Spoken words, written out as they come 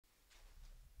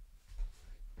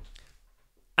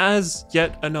As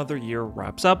yet another year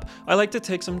wraps up, I like to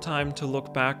take some time to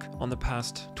look back on the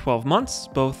past 12 months,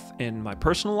 both in my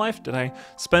personal life, did I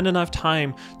spend enough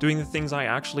time doing the things I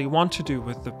actually want to do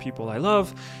with the people I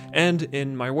love, and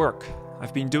in my work.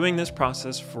 I've been doing this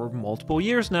process for multiple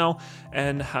years now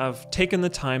and have taken the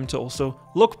time to also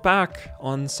look back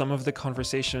on some of the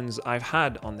conversations I've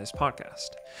had on this podcast.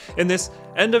 In this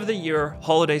end of the year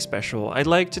holiday special, I'd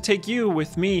like to take you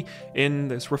with me in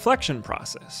this reflection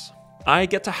process. I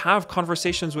get to have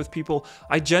conversations with people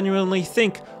I genuinely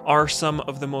think are some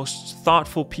of the most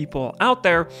thoughtful people out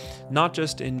there, not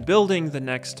just in building the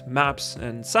next maps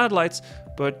and satellites,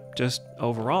 but just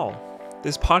overall.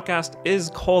 This podcast is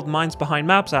called Minds Behind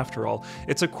Maps after all.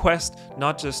 It's a quest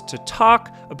not just to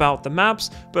talk about the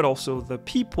maps, but also the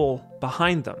people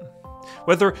behind them.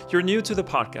 Whether you're new to the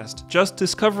podcast, just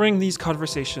discovering these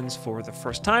conversations for the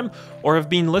first time, or have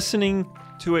been listening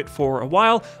to it for a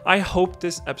while, I hope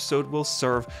this episode will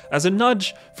serve as a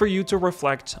nudge for you to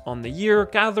reflect on the year,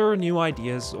 gather new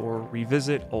ideas, or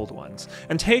revisit old ones,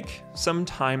 and take some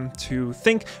time to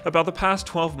think about the past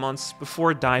 12 months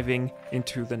before diving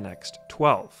into the next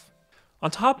 12. On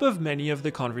top of many of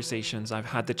the conversations I've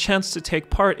had the chance to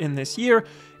take part in this year,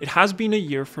 it has been a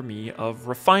year for me of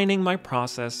refining my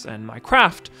process and my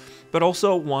craft, but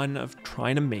also one of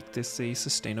trying to make this a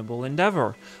sustainable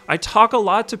endeavor. I talk a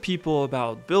lot to people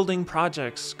about building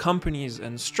projects, companies,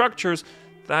 and structures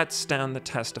that stand the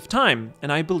test of time,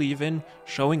 and I believe in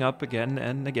showing up again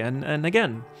and again and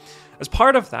again. As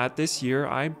part of that, this year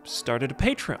I started a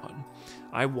Patreon.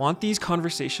 I want these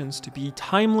conversations to be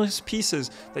timeless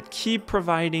pieces that keep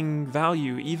providing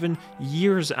value even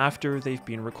years after they've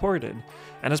been recorded.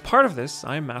 And as part of this,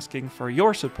 I'm asking for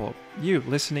your support, you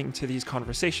listening to these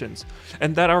conversations,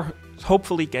 and that are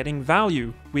hopefully getting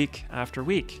value week after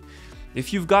week.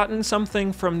 If you've gotten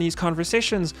something from these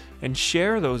conversations and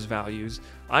share those values,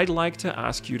 I'd like to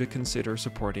ask you to consider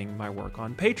supporting my work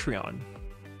on Patreon.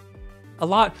 A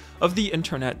lot of the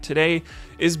internet today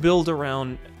is built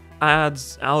around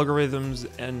ads, algorithms,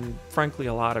 and frankly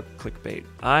a lot of clickbait.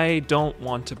 I don't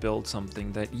want to build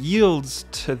something that yields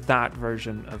to that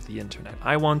version of the internet.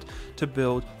 I want to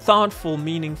build thoughtful,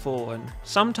 meaningful, and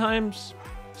sometimes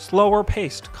slower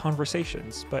paced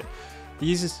conversations, but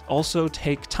these also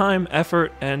take time,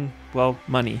 effort, and, well,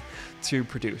 money to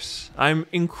produce. I'm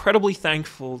incredibly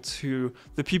thankful to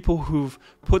the people who've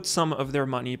put some of their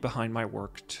money behind my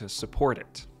work to support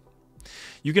it.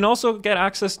 You can also get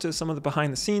access to some of the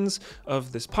behind the scenes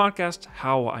of this podcast,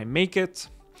 how I make it,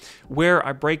 where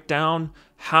I break down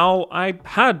how I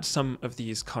had some of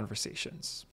these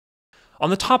conversations. On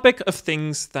the topic of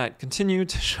things that continue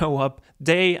to show up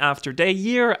day after day,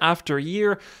 year after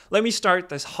year, let me start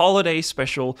this holiday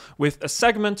special with a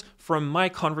segment from my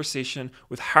conversation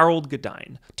with Harold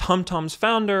Goddijn, TomTom's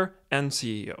founder and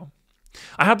CEO.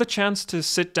 I had the chance to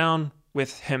sit down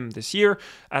with him this year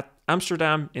at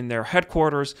Amsterdam in their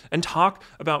headquarters and talk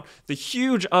about the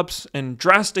huge ups and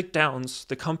drastic downs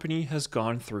the company has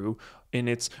gone through in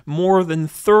its more than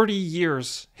 30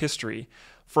 years history,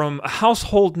 from a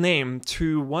household name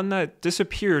to one that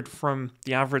disappeared from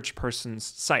the average person's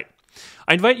sight.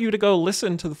 I invite you to go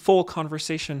listen to the full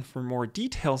conversation for more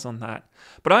details on that,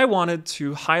 but I wanted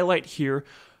to highlight here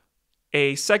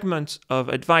a segment of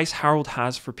advice Harold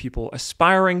has for people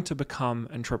aspiring to become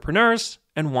entrepreneurs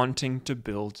and wanting to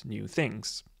build new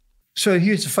things. So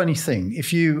here's the funny thing.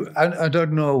 I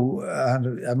don't know,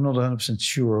 I'm not 100%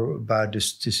 sure about the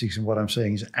statistics and what I'm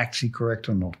saying is actually correct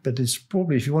or not, but it's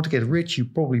probably, if you want to get rich, you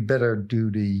probably better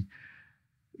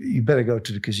you better go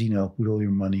to the casino, put all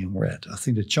your money on red. I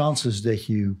think the chances that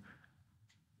you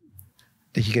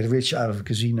get rich out of a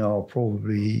casino are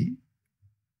probably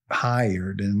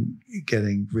higher than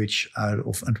getting rich out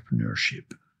of entrepreneurship.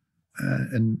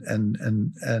 And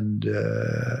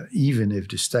even if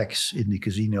the stacks in the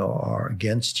casino are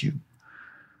against you,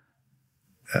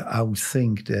 I would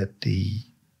think that the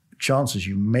chances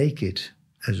you make it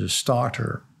as a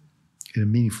starter in a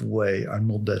meaningful way are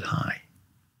not that high.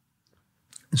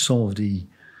 And some of the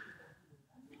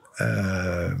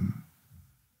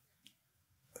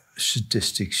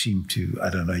statistics seem to, I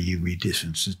don't know, you read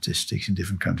different statistics in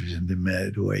different countries and the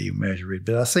way you measure it.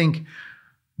 But I think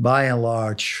by and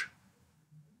large,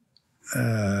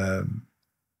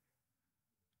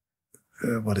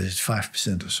 what is it,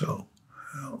 5% or so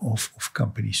of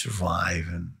companies survive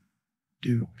and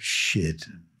do shit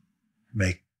and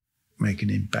make an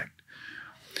impact.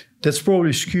 That's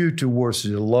probably skewed towards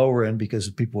the lower end because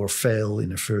the people who fail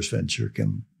in a first venture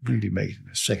can really make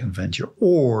it a second venture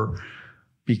or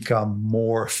become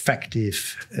more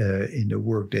effective in the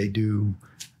work they do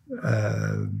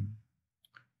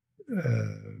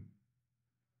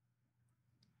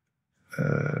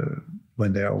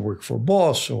when they are working for a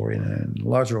boss or in a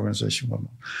large organization.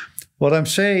 Whatnot. What I'm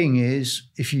saying is,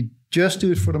 if you just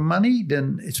do it for the money,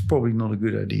 then it's probably not a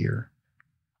good idea.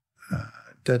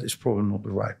 That is probably not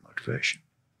the right motivation.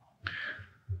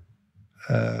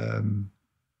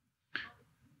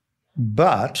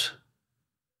 But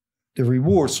the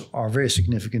rewards are very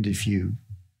significant if you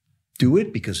do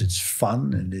it, because it's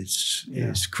fun and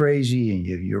it's crazy, and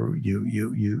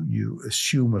you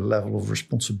assume a level of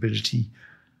responsibility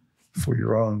for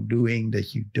your own doing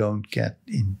that you don't get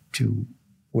into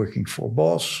working for a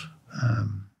boss,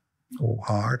 or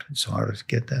hard. It's harder to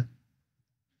get that.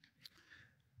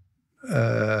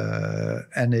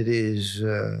 And it is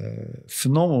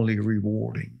phenomenally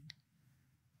rewarding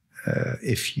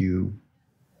if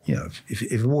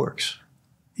it works.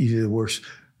 If it works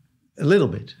a little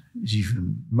bit, it's even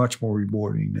much more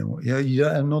rewarding than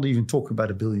I'm not even talking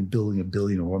about building a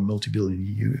billion or a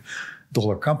multi-billion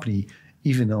dollar company.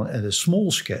 Even at a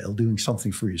small scale, doing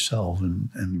something for yourself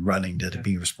and running that and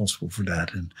being responsible for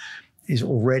that and is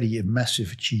already a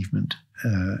massive achievement,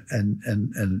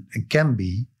 and can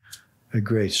be a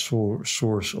great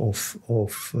source of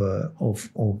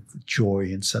joy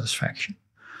and satisfaction.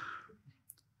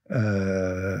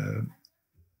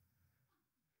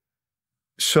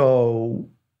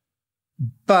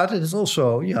 But it is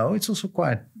also, it's also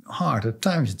quite hard. At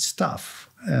times it's tough.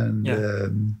 And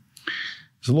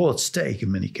there's a lot at stake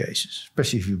in many cases,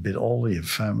 especially if you're a bit older, you have a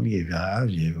family, you have a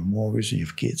house, you have a mortgage, you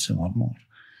have kids and whatnot.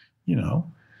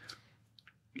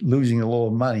 Losing a lot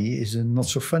of money is not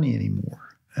so funny anymore,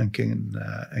 and can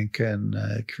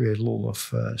create a lot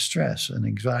of stress and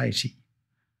anxiety.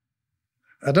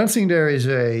 I don't think there is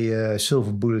a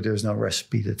silver bullet. There's no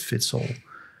recipe that fits all.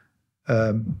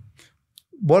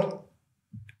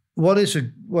 What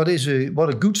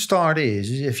a good start is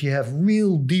if you have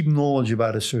real deep knowledge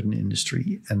about a certain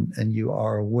industry and you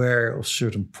are aware of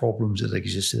certain problems that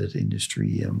exist in that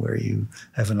industry, and where you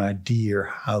have an idea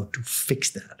how to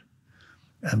fix that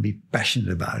and be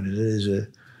passionate about it.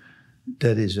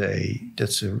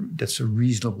 That's a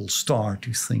reasonable start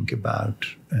to think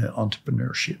about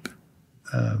entrepreneurship.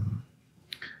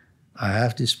 I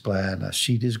have this plan. I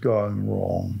see this going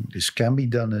wrong. This can be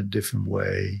done a different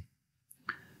way.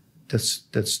 That's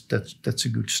a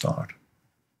good start.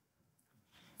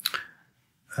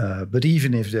 But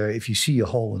even if you see a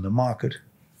hole in the market,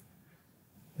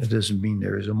 it doesn't mean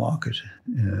there is a market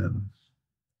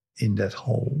in that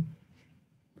hole.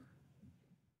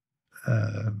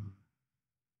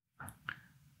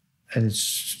 And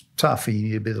it's tough, and you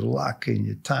need a bit of luck, and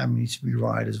your time needs to be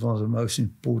right. It's one of the most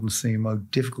important things, most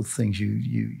difficult things you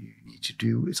need to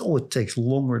do. It always takes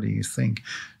longer than you think.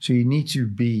 So you need to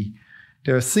be,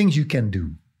 there are things you can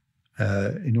do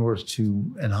in order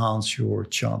to enhance your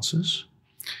chances.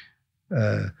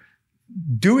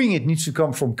 Doing it needs to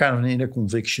come from kind of an inner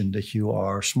conviction that you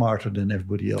are smarter than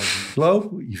everybody else in the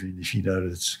globe, even if you know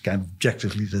that it's kind of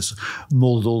objectively that's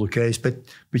not at all the case. But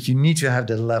you need to have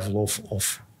that level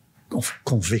of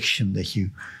conviction that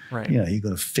you're going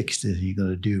to fix this, you're going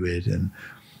to do it, and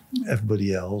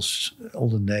everybody else, all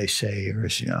the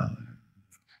naysayers,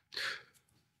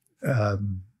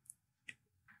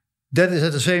 that is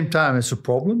at the same time it's a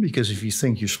problem, because if you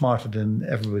think you're smarter than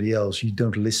everybody else, you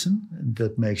don't listen, and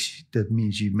that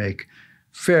means you make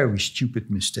very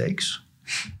stupid mistakes.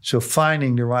 So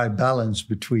finding the right balance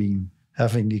between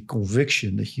having the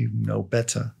conviction that you know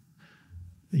better,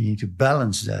 you need to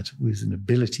balance that with an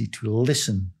ability to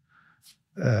listen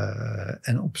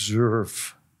and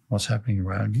observe what's happening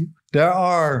around you. There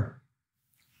are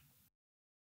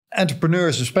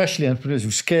entrepreneurs, especially entrepreneurs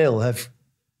who scale, have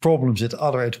problems that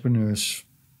other entrepreneurs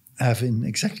have in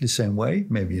exactly the same way,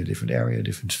 maybe a different area, a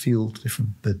different field,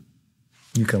 but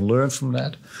you can learn from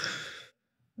that.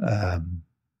 I'm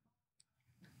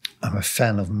a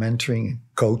fan of mentoring and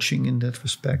coaching in that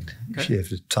respect. Okay. If you have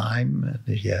the time,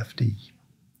 if you have the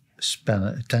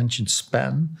attention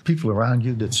span, people around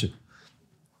you, that's a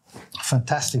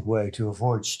fantastic way to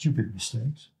avoid stupid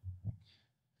mistakes.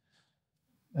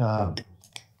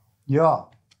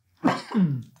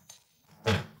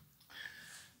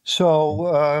 So,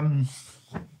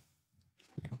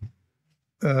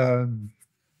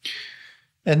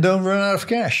 and don't run out of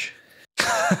cash.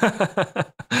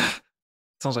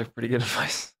 Sounds like pretty good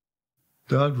advice.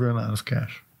 Don't run out of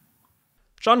cash.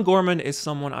 John Gorman is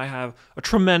someone I have a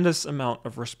tremendous amount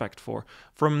of respect for.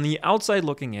 From the outside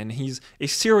looking in, he's a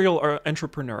serial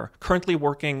entrepreneur, currently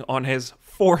working on his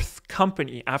 4th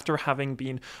company after having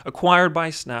been acquired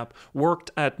by Snap, worked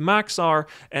at Maxar,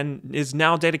 and is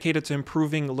now dedicated to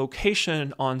improving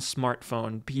location on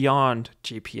smartphone beyond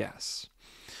GPS.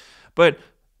 But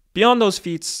Beyond those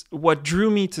feats, what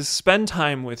drew me to spend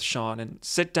time with Sean and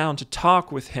sit down to talk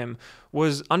with him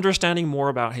was understanding more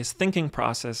about his thinking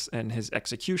process and his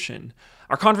execution.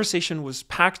 Our conversation was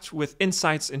packed with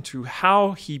insights into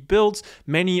how he builds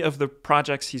many of the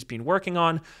projects he's been working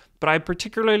on, but I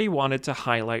particularly wanted to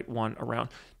highlight one around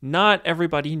not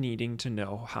everybody needing to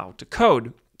know how to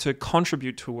code to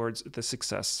contribute towards the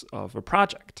success of a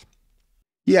project.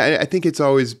 Yeah, I think it's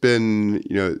always been,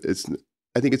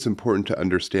 I think it's important to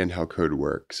understand how code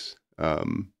works,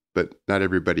 but not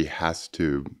everybody has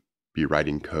to be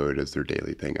writing code as their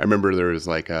daily thing. I remember there was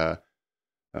like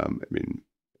maybe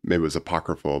it was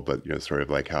apocryphal, but sort of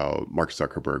like how Mark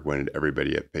Zuckerberg wanted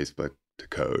everybody at Facebook to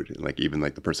code, and like even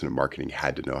like the person in marketing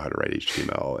had to know how to write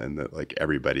HTML, and that like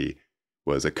everybody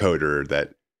was a coder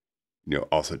that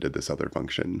also did this other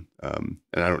function. And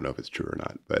I don't know if it's true or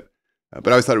not, but I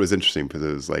always thought it was interesting because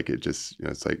it was like, it just,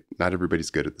 it's like not everybody's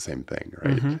good at the same thing,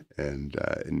 right? Mm-hmm.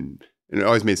 And it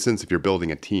always made sense if you're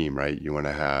building a team, right? You want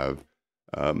to have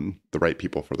the right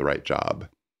people for the right job.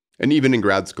 And even in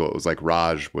grad school, it was like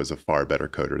Raj was a far better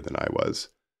coder than I was.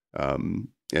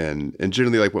 And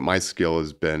generally, like what my skill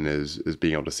has been is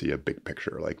being able to see a big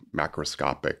picture, like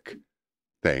macroscopic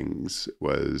things.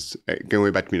 Was going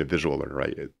way back to being a visual learner,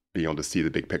 right? Being able to see the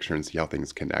big picture and see how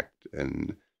things connect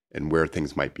and where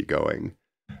things might be going.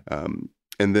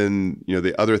 And then,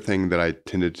 the other thing that I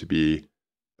tended to be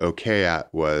okay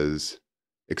at was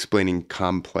explaining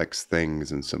complex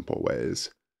things in simple ways.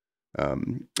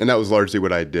 And that was largely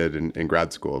what I did in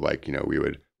grad school. Like, we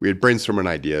would brainstorm on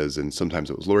ideas, and sometimes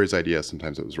it was Lori's idea,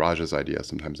 sometimes it was Raj's idea,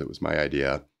 sometimes it was my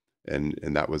idea. And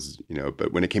that was,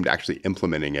 but when it came to actually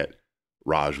implementing it,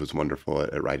 Raj was wonderful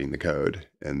at writing the code.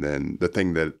 And then the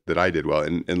thing that I did well,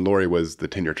 and Lori was the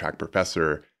tenure track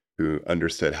professor who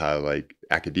understood how like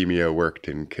academia worked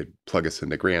and could plug us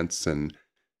into grants and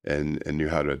knew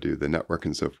how to do the network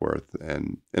and so forth.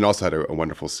 And also had a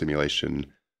wonderful simulation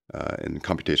and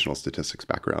computational statistics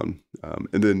background.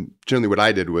 And then generally what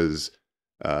I did was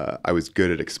I was good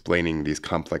at explaining these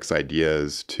complex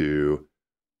ideas to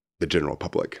the general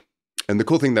public. And the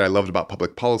cool thing that I loved about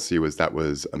public policy was that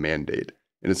was a mandate.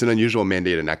 And it's an unusual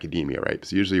mandate in academia, right?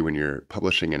 Because usually when you're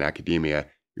publishing in academia,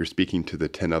 you're speaking to the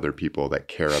 10 other people that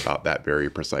care about that very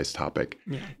precise topic.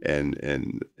 Yeah.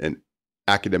 And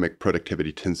academic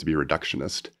productivity tends to be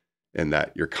reductionist in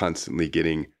that you're constantly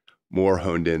getting more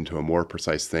honed into a more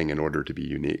precise thing in order to be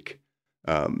unique.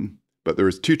 But there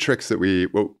was two tricks that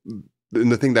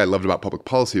and the thing that I loved about public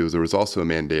policy was there was also a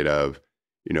mandate of,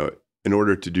 in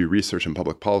order to do research in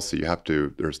public policy,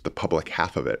 there's the public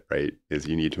half of it, right? Is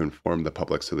you need to inform the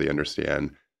public so they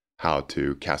understand how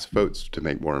to cast votes to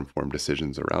make more informed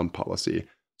decisions around policy.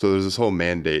 So there's this whole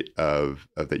mandate of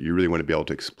that you really want to be able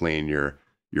to explain your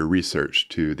research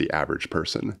to the average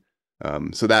person.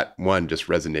 So that one just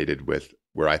resonated with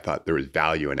where I thought there was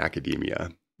value in academia.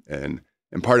 And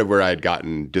part of where I had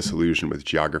gotten disillusioned with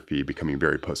geography becoming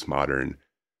very postmodern.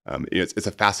 It's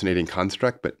a fascinating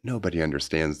construct, but nobody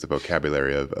understands the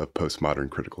vocabulary of postmodern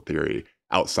critical theory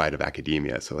outside of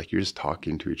academia. So like you're just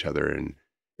talking to each other, and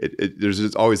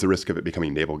there's always the risk of it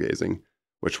becoming navel gazing,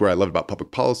 which where I loved about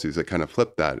public policy is it kind of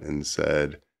flipped that and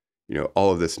said,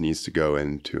 all of this needs to go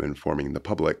into informing the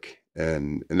public.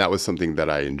 And that was something that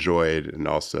I enjoyed. And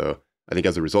also, I think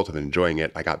as a result of enjoying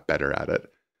it, I got better at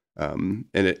it. And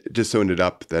it just so ended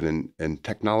up that in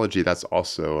technology, that's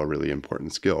also a really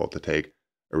important skill, to take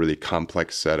a really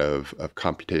complex set of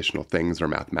computational things or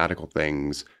mathematical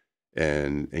things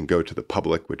and go to the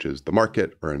public, which is the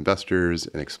market or investors,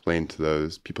 and explain to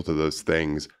those people those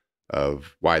things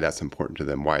of why that's important to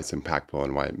them, why it's impactful,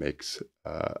 and why it makes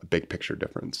a big picture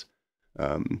difference.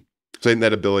 So I think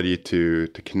that ability to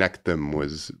connect them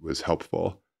was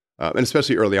helpful. And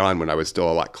especially early on when I was still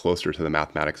a lot closer to the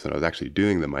mathematics and I was actually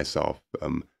doing them myself,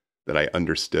 that I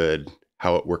understood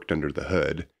how it worked under the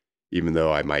hood, even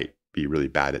though I might be really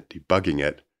bad at debugging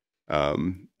it.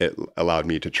 It allowed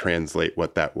me to translate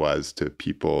what that was to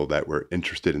people that were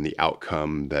interested in the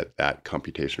outcome that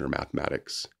computation or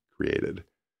mathematics created.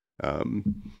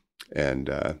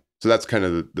 So that's kind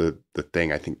of the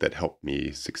thing I think that helped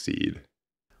me succeed.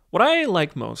 What I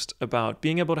like most about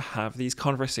being able to have these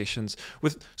conversations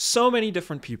with so many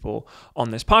different people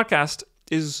on this podcast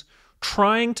is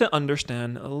trying to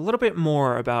understand a little bit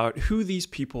more about who these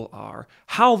people are,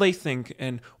 how they think,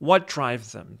 and what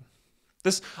drives them.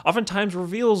 This oftentimes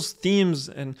reveals themes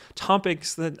and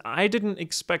topics that I didn't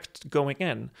expect going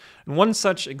in. And one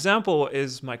such example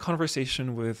is my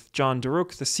conversation with John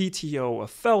Duruk, the CTO of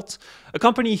Felt, a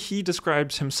company he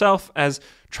describes himself as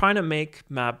trying to make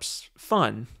maps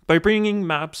fun by bringing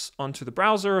maps onto the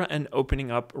browser and opening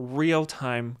up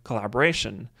real-time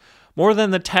collaboration. More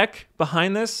than the tech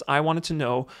behind this, I wanted to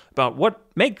know about what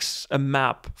makes a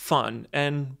map fun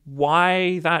and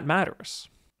why that matters.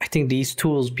 I think these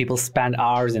tools, people spend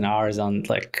hours and hours on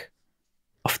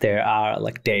of their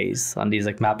days on these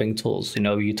mapping tools.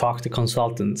 You talk to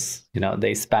consultants,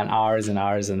 they spend hours and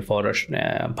hours in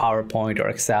PowerPoint or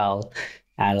Excel.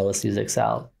 Analysts use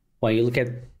Excel. When you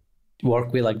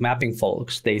work with mapping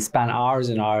folks, they spend hours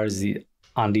and hours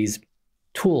on these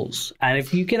tools. And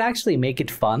if you can actually make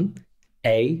it fun,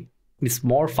 it's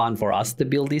more fun for us to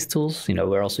build these tools.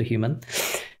 We're also human.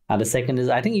 And the second is,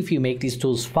 I think if you make these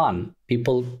tools fun,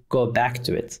 people go back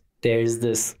to it. There's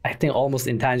this, I think, almost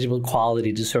intangible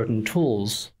quality to certain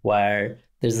tools where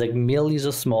there's millions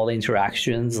of small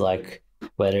interactions,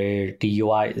 whether the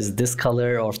UI is this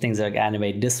color or things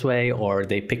animate this way, or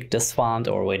they pick this font,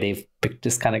 or where they've picked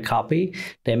this kind of copy,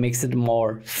 that makes it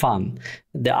more fun.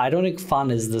 I don't think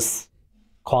fun is this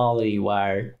quality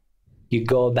where you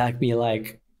go back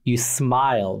and you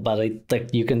smile,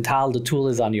 but you can tell the tool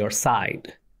is on your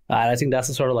side. And I think that's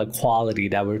the sort of quality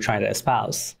that we're trying to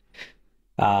espouse.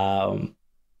 And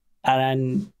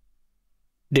then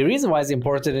the reason why it's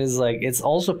important is it's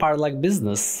also part of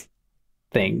business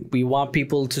thing. We want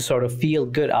people to sort of feel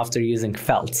good after using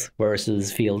felt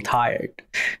versus feel tired.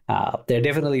 There are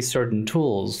definitely certain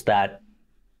tools that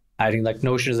I think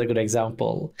Notion is a good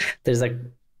example. There's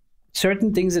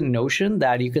certain things in Notion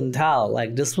that you can tell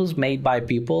this was made by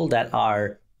people that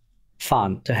are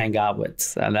fun to hang out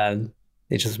with, and then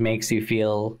it just makes you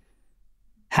feel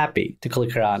happy to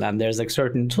click around. And there's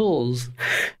certain tools,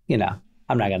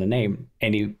 I'm not going to name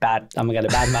I'm not going to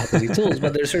badmouth any tools,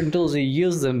 but there's certain tools you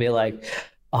use them, be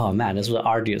oh man, this was an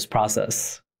arduous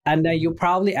process. And then you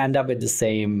probably end up with the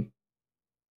same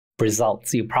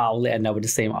results. You probably end up with the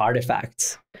same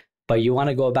artifacts, but you want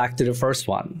to go back to the first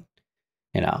one.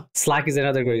 Slack is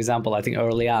another good example. I think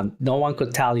early on, no one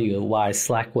could tell you why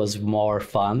Slack was more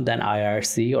fun than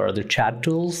IRC or other chat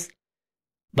tools,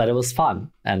 but it was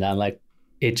fun. And then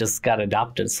it just got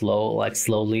adopted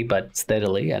slowly but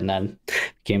steadily, and then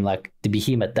became the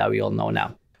behemoth that we all know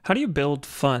now. How do you build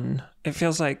fun? It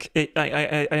feels like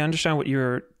I understand what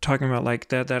you're talking about,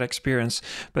 that experience,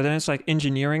 but then it's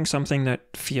engineering something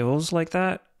that feels like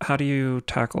that. How do you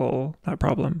tackle that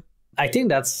problem? I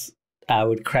think I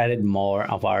would credit more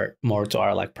to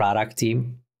our product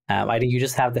team. I think you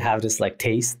just have to have this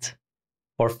taste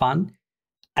for fun.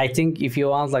 I think if you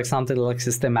want something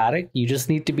systematic, you just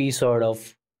need to be sort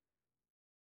of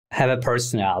have a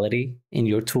personality in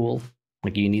your tool.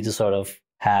 You need to sort of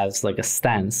have a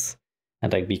stance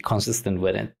and be consistent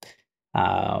with it.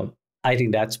 I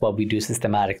think that's what we do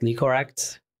systematically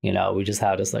correct. We just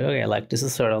have this okay, this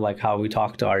is sort of how we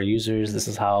talk to our users. This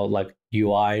is how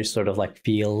UI sort of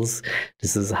feels.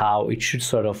 This is how it should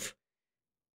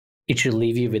it should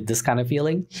leave you with this kind of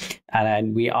feeling. And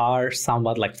then we are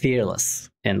somewhat fearless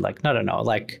in no, in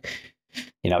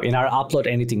our upload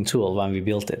anything tool when we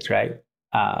built it, right?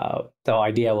 The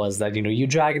idea was that, you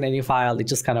drag in any file, it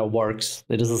just kind of works.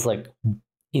 It is this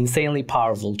insanely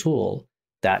powerful tool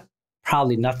that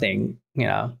probably nothing,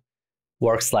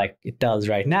 works like it does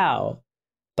right now.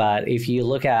 But if you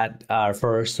look at our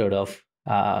first sort of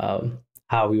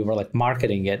how we were like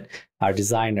marketing it. Our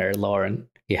designer, Lauren,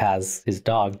 he has his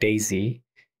dog, Daisy.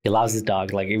 He loves his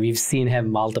dog. Like we've seen him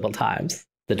multiple times,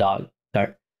 the dog.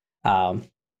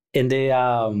 In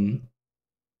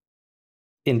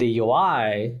the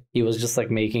UI, he was just like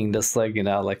making this like, you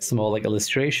know, like small like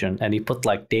illustration, and he put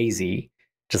like Daisy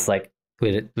just like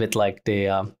with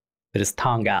his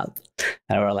tongue out.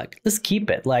 And we're like, let's keep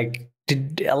it. Like,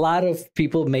 a lot of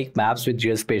people make maps with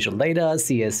geospatial data,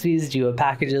 CSVs, geo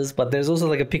packages, but there's also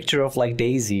like a picture of like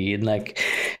Daisy and like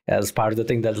as part of the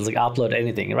thing that is like upload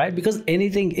anything, right? Because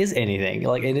anything is anything.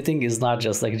 Like anything is not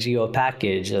just like geo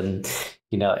package and,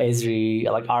 you know, Esri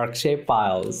like ARC shape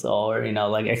files or, you know,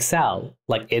 like Excel.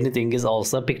 Like anything is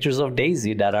also pictures of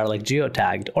Daisy that are like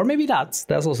geotagged, or maybe not.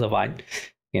 That's also fine,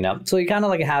 you know? So you kind of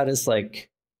like have this like,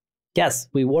 yes,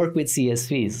 we work with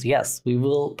CSVs. Yes, we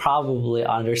will probably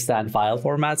understand file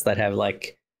formats that have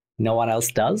like no one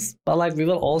else does. But like we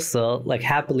will also like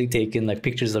happily take in like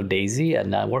pictures of Daisy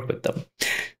and work with them.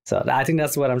 So I think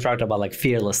that's what I'm talking about, like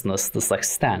fearlessness, this like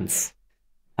stance.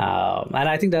 And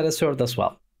I think that has served us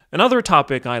well. Another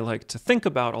topic I like to think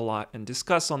about a lot and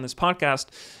discuss on this podcast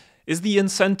is the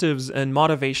incentives and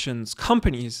motivations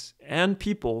companies and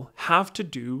people have to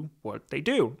do what they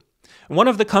do. One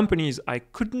of the companies I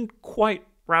couldn't quite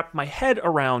wrap my head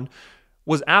around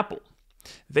was Apple.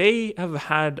 They have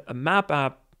had a map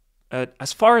app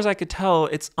as far as I could tell,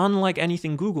 it's unlike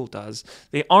anything Google does.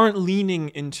 They aren't leaning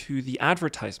into the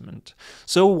advertisement.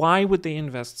 So why would they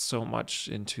invest so much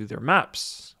into their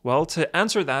maps? Well, to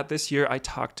answer that, this year I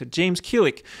talked to James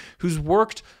Killick, who's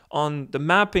worked on the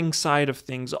mapping side of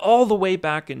things all the way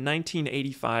back in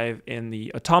 1985 in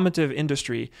the automotive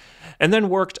industry, and then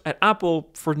worked at Apple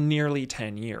for nearly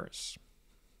 10 years.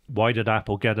 Why did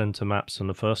Apple get into maps in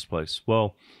the first place?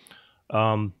 Well,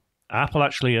 Apple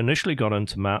actually initially got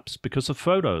into maps because of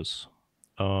photos.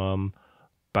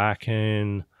 Back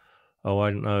in, I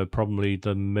don't know, probably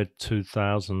the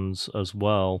mid-2000s as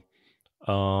well.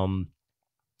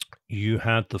 You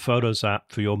had the Photos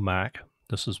app for your Mac.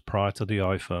 This is prior to the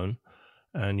iPhone.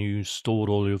 And you stored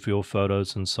all of your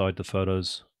photos inside the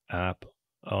Photos app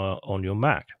on your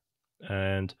Mac.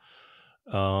 And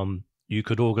you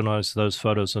could organize those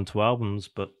photos into albums,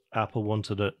 but Apple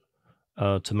wanted it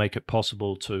to make it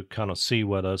possible to kind of see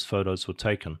where those photos were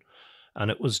taken. And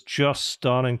it was just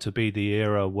starting to be the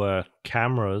era where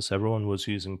cameras, everyone was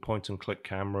using point-and-click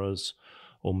cameras,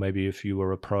 or maybe if you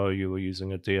were a pro, you were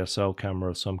using a DSL camera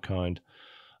of some kind.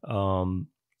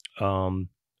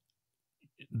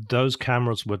 Those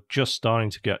cameras were just starting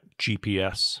to get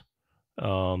GPS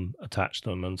attached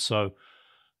to them. And so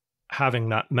having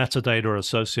that metadata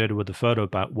associated with the photo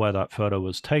about where that photo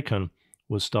was taken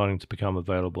was starting to become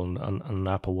available, and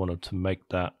Apple wanted to make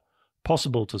that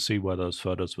possible to see where those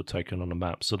photos were taken on a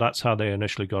map. So that's how they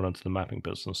initially got into the mapping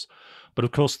business. But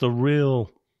of course, the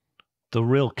real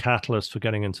catalyst for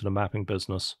getting into the mapping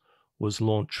business was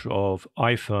launch of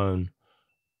iPhone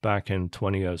back in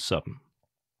 2007.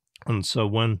 And so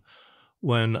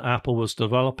when Apple was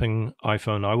developing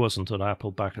iPhone, I wasn't at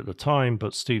Apple back at the time,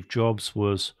 but Steve Jobs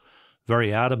was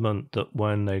very adamant that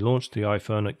when they launched the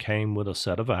iPhone, it came with a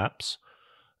set of apps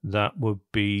that would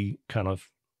be kind of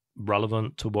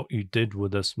relevant to what you did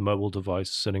with this mobile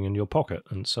device sitting in your pocket.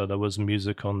 And so there was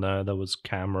music on there, there was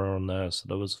camera on there, so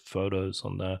there was photos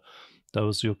on there, there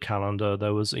was your calendar,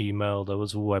 there was email, there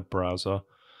was a web browser.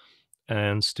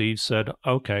 And Steve said,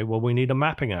 okay, well, we need a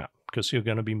mapping app because you're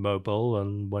going to be mobile,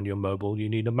 and when you're mobile, you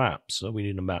need a map. So we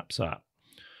need a Maps app.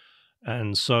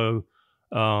 And so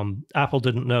Apple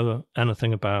didn't know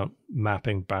anything about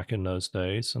mapping back in those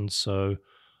days. And so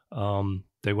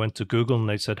they went to Google and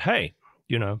they said, hey,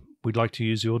 we'd like to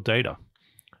use your data.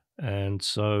 And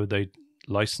so they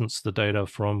licensed the data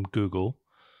from Google.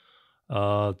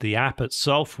 The app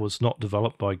itself was not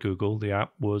developed by Google. The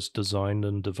app was designed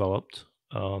and developed.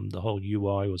 The whole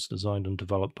UI was designed and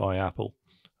developed by Apple.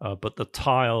 But the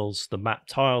tiles, the map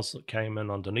tiles that came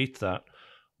in underneath that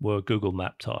were Google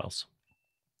map tiles.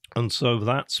 And so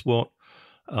that's what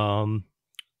iPhone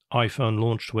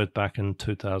launched with back in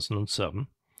 2007.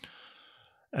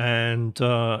 And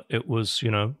it was,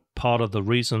 part of the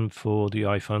reason for the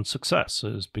iPhone success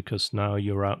is because now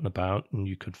you're out and about and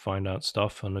you could find out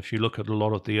stuff. And if you look at a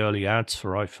lot of the early ads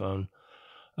for iPhone,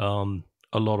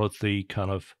 a lot of the kind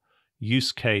of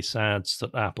use case ads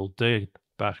that Apple did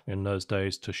back in those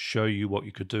days to show you what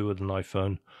you could do with an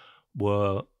iPhone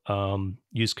were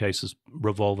use cases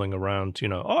revolving around,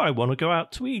 I want to go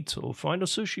out to eat or find a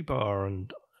sushi bar.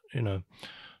 And,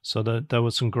 so there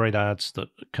were some great ads that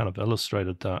kind of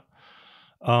illustrated that.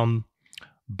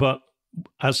 But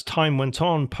as time went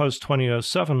on, post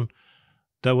 2007,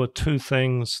 there were two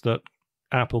things that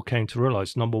Apple came to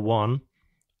realize. Number one,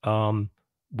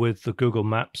 with the Google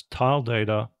Maps tile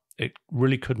data, it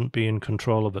really couldn't be in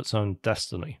control of its own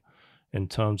destiny in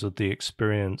terms of the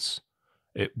experience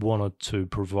it wanted to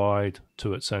provide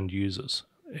to its end users.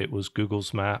 It was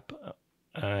Google's map,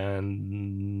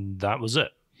 and that was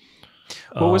it.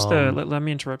 What was let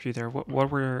me interrupt you there.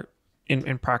 What were,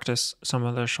 in practice, some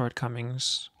of the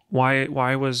shortcomings?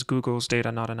 Why was Google's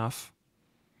data not enough?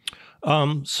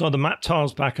 So the map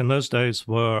tiles back in those days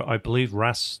were, I believe,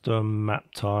 raster map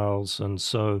tiles. And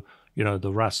so,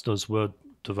 the rasters were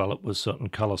developed with certain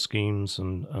color schemes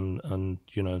and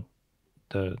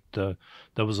there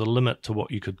was a limit to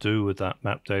what you could do with that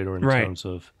map data in terms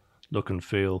of look and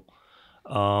feel.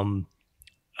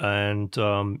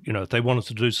 If they wanted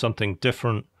to do something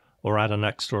different or add an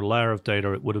extra layer of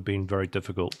data, it would have been very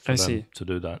difficult for them to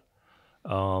do that.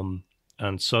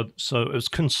 And so it was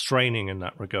constraining in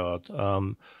that regard.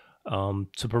 To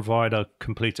provide a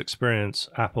complete experience,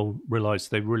 Apple realized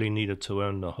they really needed to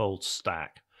own the whole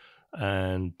stack,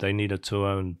 and they needed to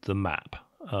own the map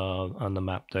and the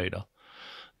map data.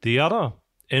 The other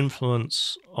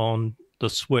influence on the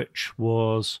switch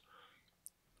was,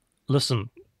 listen,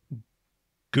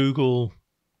 Google,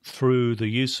 through the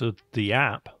use of the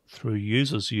app, through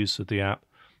users' use of the app,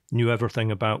 knew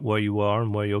everything about where you are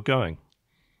and where you're going.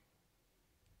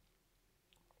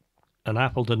 And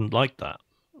Apple didn't like that,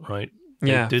 right?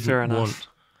 Yeah, they fair didn't enough. want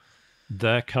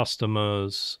their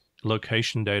customers'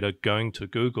 location data going to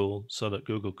Google so that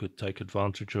Google could take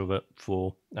advantage of it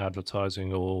for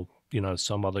advertising or,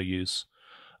 some other use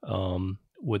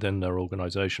within their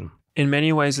organization. In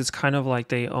many ways, it's kind of like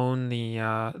they own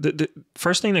the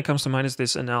first thing that comes to mind is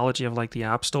this analogy of like the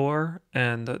App Store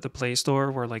and the Play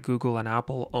Store, where like Google and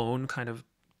Apple own kind of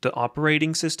the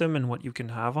operating system and what you can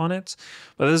have on it.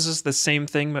 But this is the same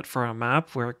thing, but for a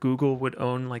map, where Google would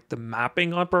own like the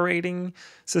mapping operating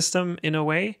system in a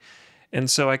way. And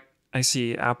so I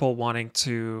see Apple wanting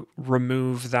to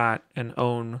remove that and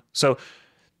own. So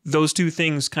those two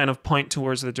things kind of point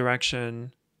towards the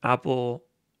direction Apple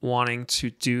wanting to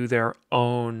do their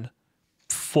own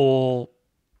full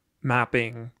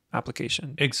mapping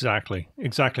application. Exactly.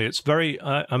 It's very,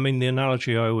 I mean, the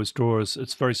analogy I always draw is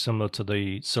it's very similar to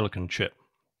the silicon chip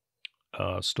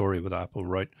story with Apple,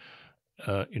 right?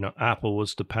 Apple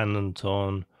was dependent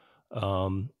on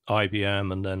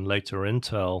IBM and then later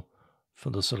Intel for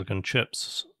the silicon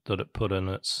chips that it put in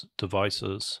its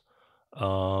devices.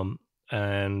 And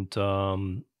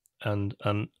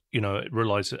it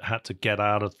realized it had to get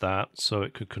out of that so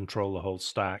it could control the whole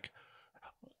stack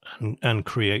and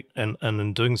create, and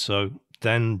in doing so,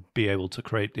 then be able to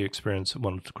create the experience it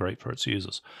wanted to create for its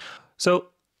users. So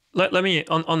let me,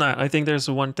 on that, I think there's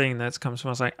one thing that comes from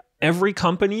us, like every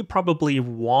company probably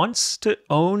wants to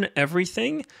own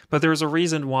everything, but there's a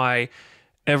reason why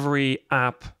every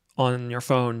app on your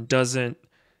phone doesn't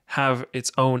have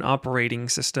its own operating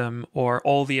system, or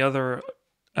all the other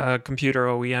computer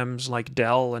OEMs like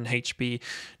Dell and HP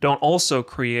don't also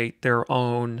create their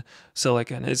own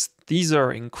silicon. These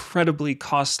are incredibly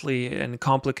costly and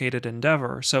complicated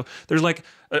endeavor. So there's like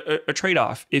a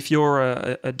trade-off. If you're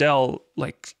a Dell,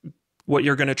 like what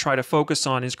you're going to try to focus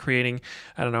on is creating,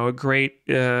 I don't know, a great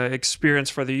experience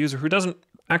for the user who doesn't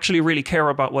actually really care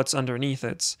about what's underneath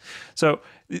it. So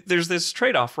there's this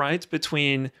trade-off, right,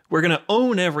 between we're going to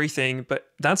own everything, but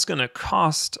that's going to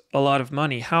cost a lot of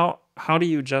money. How do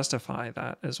you justify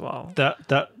that as well?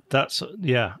 That's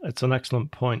it's an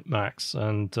excellent point, Max,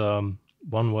 and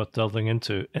one worth delving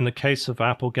into. In the case of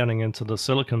Apple getting into the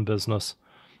silicon business,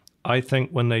 I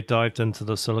think when they dived into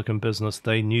the silicon business,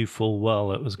 they knew full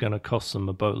well it was going to cost them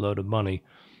a boatload of money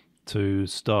to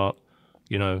start,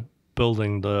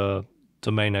 building the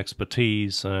domain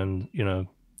expertise and,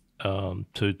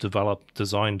 to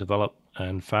design, develop,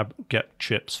 and get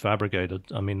chips fabricated.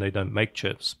 I mean, they don't make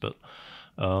chips, but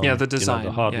the design,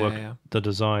 the hard work, the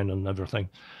design, and everything.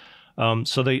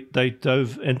 So they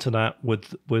dove into that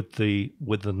with the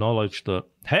knowledge that,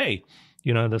 hey,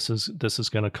 this is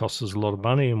going to cost us a lot of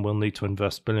money, and we'll need to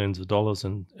invest billions of dollars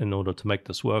in order to make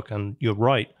this work. And you're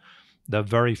right, there are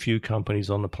very few companies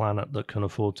on the planet that can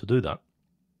afford to do that.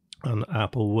 And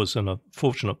Apple was in a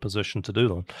fortunate position to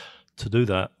do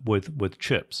that with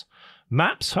chips.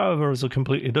 Maps, however, is a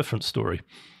completely different story.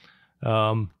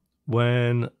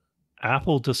 When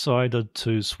Apple decided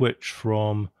to switch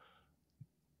from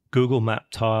Google Map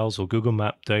tiles or Google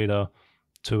Map data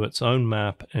to its own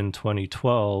map in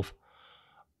 2012,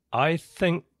 I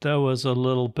think there was a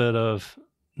little bit of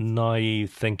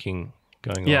naive thinking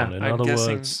going on. In other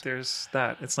words, there's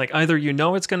that. It's like either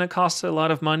it's going to cost a lot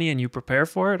of money and you prepare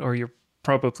for it, or you're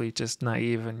probably just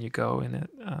naive and you go in it.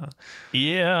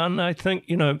 Yeah, and I think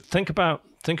think about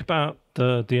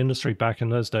the industry back in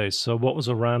those days. So what was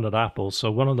around at Apple?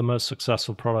 So one of the most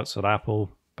successful products at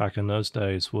Apple back in those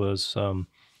days was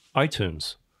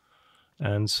iTunes.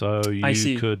 And so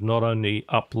you could not only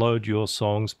upload your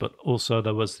songs, but also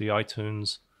there was the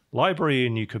iTunes library,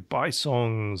 and you could buy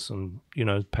songs and,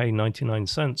 pay 99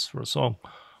 cents for a song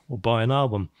or buy an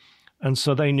album. And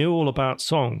so they knew all about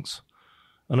songs.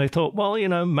 And they thought, well,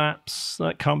 maps,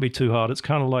 that can't be too hard. It's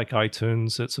kind of like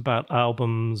iTunes. It's about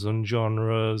albums and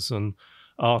genres and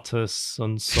artists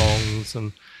and songs.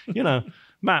 And,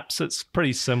 maps, it's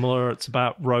pretty similar. It's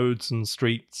about roads and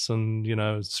streets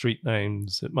and, street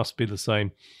names. It must be the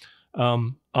same.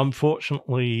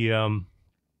 Unfortunately,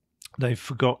 they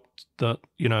forgot that,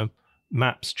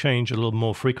 maps change a little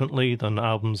more frequently than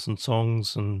albums and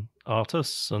songs and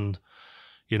artists. And,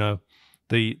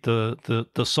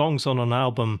 the songs on an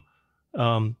album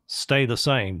stay the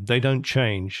same. They don't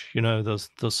change.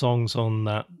 The songs on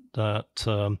that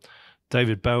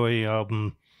David Bowie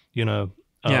album,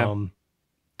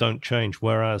 don't change,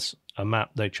 whereas a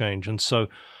map, they change. And so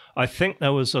I think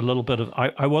there was a little bit of,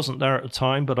 I wasn't there at the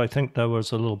time, but I think there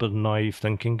was a little bit of naive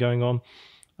thinking going on.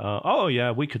 Oh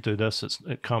yeah, we could do this.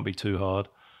 It can't be too hard.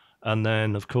 And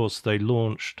then of course they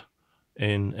launched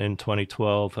in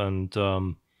 2012,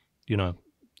 and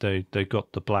they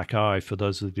got the black eye. For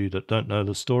those of you that don't know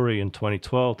the story, in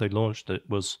 2012 they launched it. It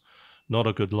was not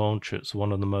a good launch. It's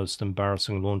one of the most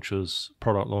embarrassing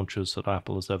product launches that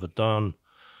Apple has ever done.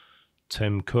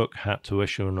 Tim Cook had to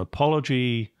issue an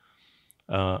apology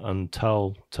and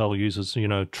tell users,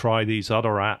 try these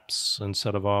other apps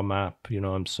instead of our map.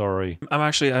 I'm sorry.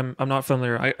 I'm not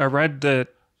familiar. I read that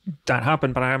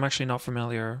happened, but I'm actually not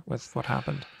familiar with what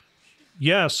happened.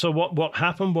 Yeah, so what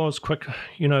happened was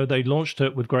they launched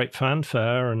it with great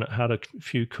fanfare, and it had a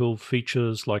few cool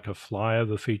features like a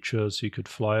flyover feature, so you could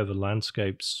fly over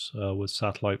landscapes with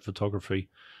satellite photography,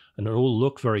 and it all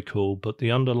looked very cool, but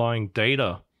the underlying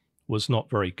data was not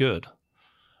very good.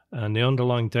 And the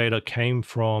underlying data came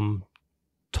from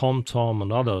TomTom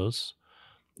and others,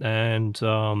 and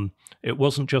it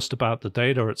wasn't just about the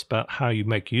data, it's about how you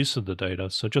make use of the data.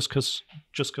 So just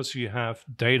because you have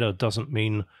data doesn't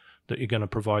mean that you're going to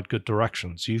provide good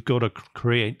directions. You've got to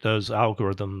create those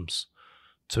algorithms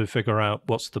to figure out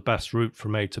what's the best route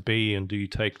from A to B, and do you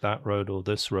take that road or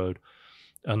this road?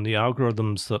 And the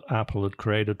algorithms that Apple had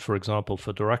created, for example,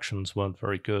 for directions weren't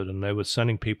very good, and they were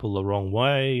sending people the wrong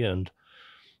way, and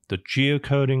the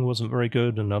geocoding wasn't very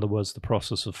good. In other words, the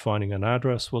process of finding an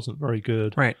address wasn't very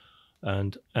good. Right.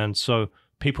 And so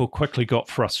people quickly got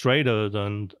frustrated,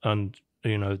 and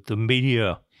the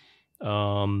media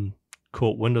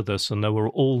caught wind of this, and there were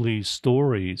all these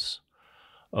stories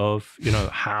of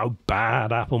how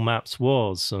bad Apple Maps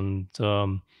was, and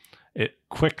it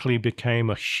quickly became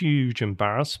a huge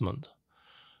embarrassment,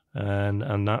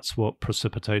 and that's what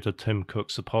precipitated Tim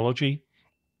Cook's apology.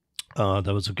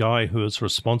 There was a guy who was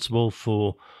responsible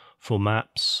for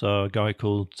Maps, a guy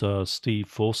called Steve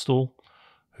Forstall,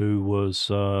 who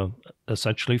was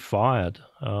essentially fired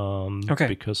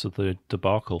because of the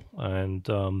debacle.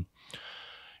 And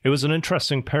it was an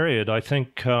interesting period. I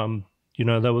think,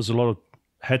 there was a lot of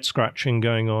head scratching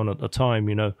going on at the time.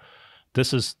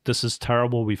 This is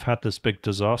terrible. We've had this big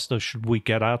disaster. Should we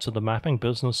get out of the mapping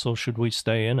business, or should we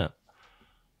stay in it?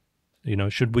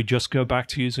 Should we just go back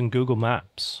to using Google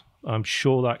Maps? I'm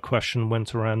sure that question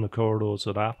went around the corridors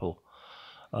at Apple.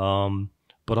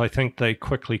 But I think they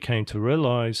quickly came to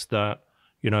realize that,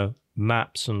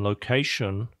 maps and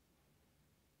location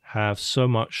have so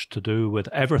much to do with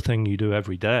everything you do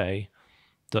every day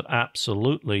that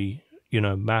absolutely,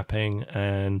 mapping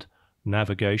and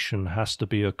navigation has to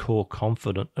be a core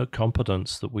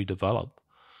competence that we develop.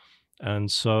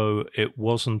 And so it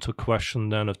wasn't a question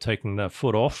then of taking their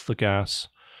foot off the gas.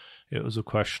 It was a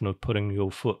question of putting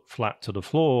your foot flat to the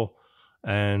floor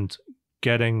and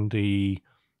getting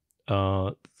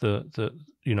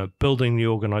building the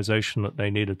organization that they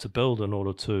needed to build in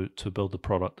order to build the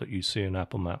product that you see in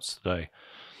Apple Maps today.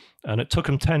 And it took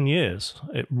them 10 years.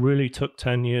 It really took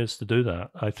 10 years to do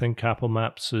that. I think Apple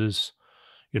Maps is,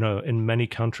 in many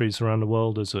countries around the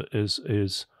world is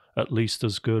at least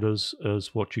as good as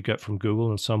what you get from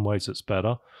Google. In some ways it's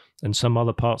better. In some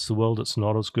other parts of the world it's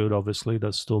not as good, obviously.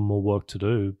 There's still more work to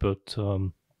do, but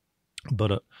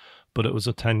it was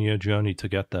a 10-year journey to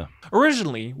get there.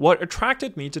 Originally, what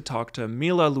attracted me to talk to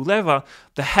Mila Luleva,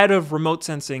 the head of remote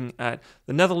sensing at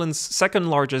the Netherlands' second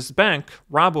largest bank,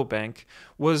 Rabobank,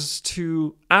 was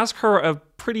to ask her a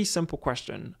pretty simple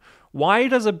question. Why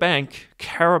does a bank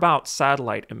care about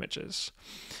satellite images?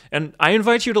 And I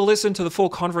invite you to listen to the full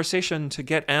conversation to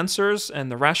get answers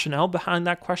and the rationale behind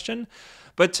that question.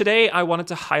 But today I wanted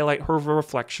to highlight her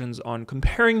reflections on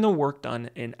comparing the work done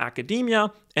in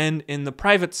academia and in the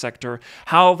private sector,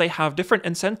 how they have different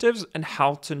incentives and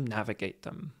how to navigate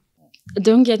them.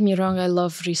 Don't get me wrong, I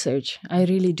love research. I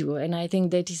really do. And I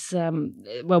think that is,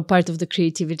 part of the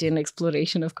creativity and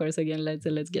exploration, of course. Again,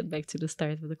 let's get back to the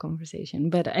start of the conversation.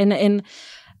 But, and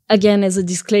again, as a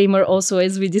disclaimer, also,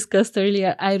 as we discussed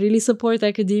earlier, I really support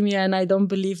academia, and I don't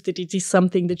believe that it is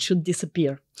something that should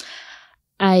disappear.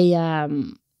 I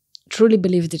truly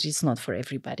believe that it's not for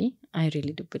everybody. I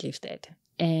really do believe that.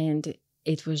 And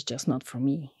it was just not for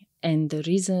me. And the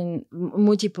reason,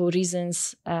 multiple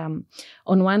reasons. On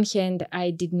one hand, I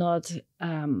did not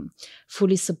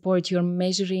fully support your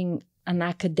measuring an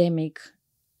academic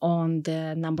on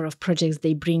the number of projects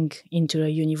they bring into a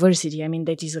university. I mean,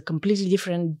 that is a completely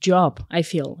different job, I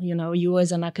feel. You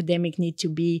as an academic need to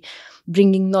be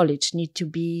bringing knowledge, need to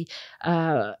be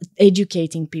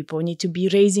educating people, need to be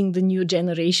raising the new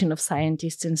generation of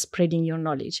scientists and spreading your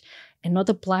knowledge, and not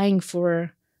applying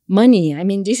for money. I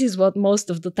mean, this is what most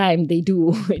of the time they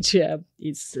do, which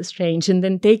is strange. And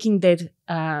then taking that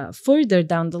further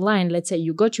down the line, let's say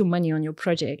you got your money on your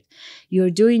project, you're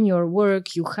doing your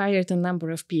work, you hired a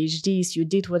number of PhDs, you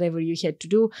did whatever you had to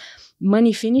do,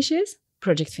 money finishes,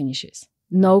 project finishes.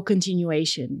 No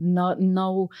continuation,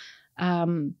 no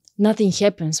nothing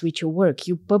happens with your work.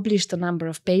 You published a number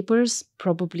of papers,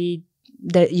 probably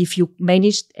that if you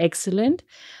managed, excellent,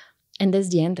 and that's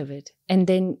the end of it. And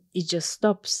then it just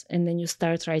stops, and then you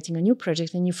start writing a new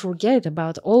project, and you forget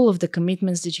about all of the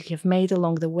commitments that you have made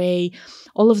along the way,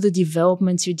 all of the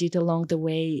developments you did along the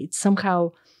way. It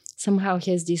somehow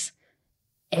has this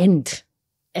end.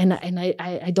 And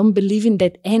I don't believe in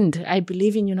that end. I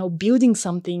believe in, building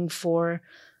something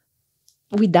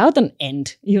without an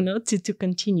end, to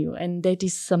continue. And that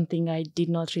is something I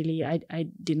didn't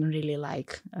really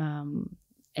like.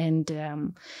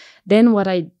 Then what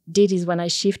I did is when I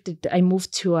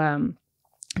moved to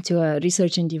a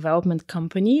research and development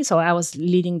company. So I was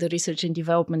leading the research and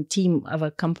development team of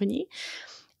a company.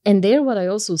 And there what I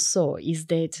also saw is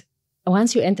that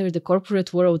once you enter the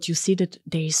corporate world, you see that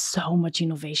there is so much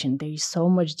innovation, there is so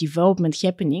much development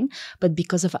happening, but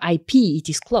because of IP, it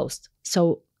is closed.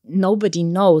 So nobody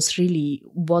knows really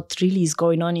what really is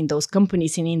going on in those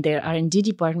companies and in their R&D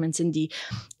departments and the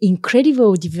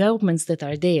incredible developments that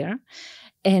are there.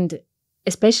 And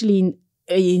especially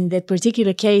in that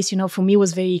particular case, for me, it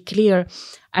was very clear.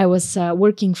 I was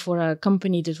working for a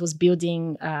company that was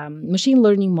building machine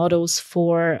learning models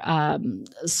for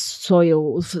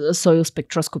soil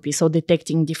spectroscopy, so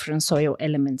detecting different soil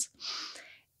elements.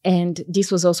 And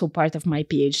this was also part of my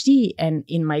PhD. And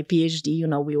in my PhD,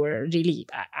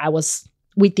 I was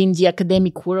within the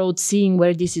academic world seeing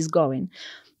where this is going.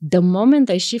 The moment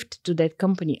I shifted to that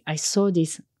company, I saw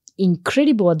this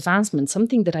incredible advancement,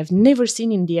 something that I've never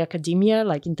seen in the academia,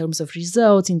 like in terms of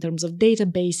results, in terms of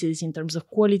databases, in terms of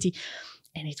quality.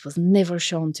 And it was never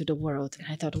shown to the world. And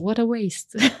I thought, what a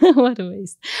waste, what a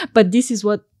waste. But this is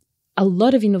what a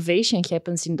lot of innovation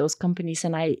happens in those companies.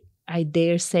 And I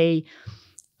dare say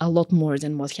a lot more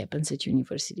than what happens at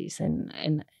universities.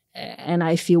 And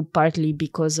I feel partly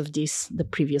because of the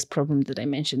previous problem that I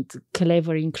mentioned,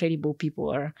 clever, incredible people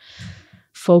are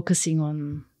focusing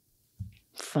on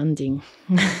funding.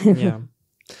 Yeah.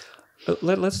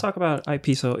 Let's talk about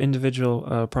IP. So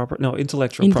intellectual property.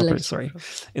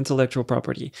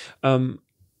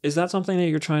 Is that something that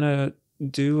you're trying to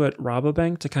do at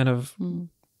Rabobank to kind of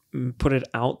put it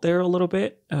out there a little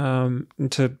bit? I'm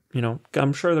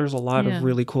sure there's a lot of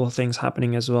really cool things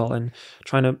happening as well, and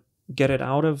trying to get it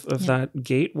out of that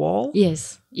gate wall.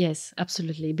 Yes,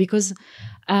 absolutely. Because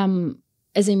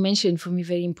as I mentioned, for me,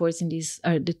 very important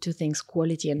are the two things,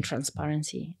 quality and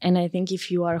transparency. And I think if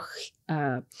you are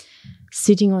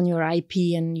sitting on your IP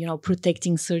and,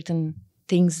 protecting certain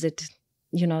things that,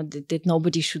 that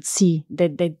nobody should see,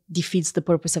 that defeats the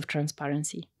purpose of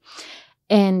transparency.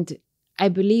 And I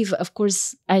believe, of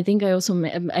course, I think I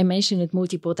mentioned it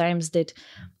multiple times that,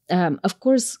 of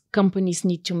course, companies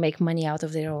need to make money out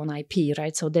of their own IP,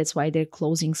 right? So that's why they're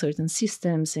closing certain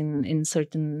systems and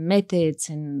certain methods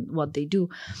and what they do.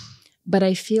 But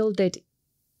I feel that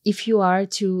if you are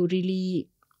to really,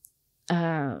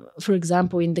 for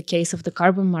example, in the case of the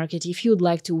carbon market, if you'd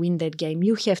like to win that game,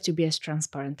 you have to be as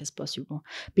transparent as possible.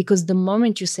 Because the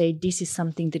moment you say this is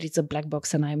something that is a black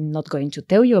box and I'm not going to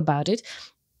tell you about it,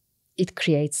 the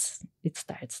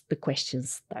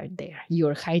questions start there.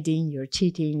 You're hiding, you're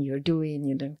cheating, you're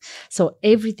doing, So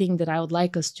everything that I would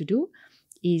like us to do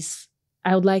is,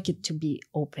 I would like it to be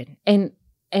open. And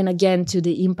again, to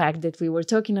the impact that we were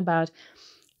talking about,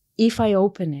 if I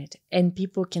open it and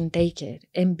people can take it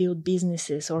and build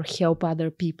businesses or help other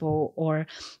people or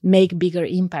make bigger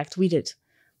impact with it,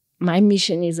 my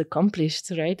mission is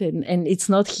accomplished, right? And it's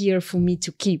not here for me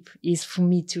to keep, it's for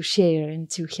me to share and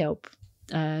to help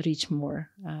reach more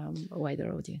a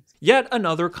wider audience. Yet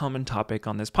another common topic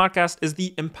on this podcast is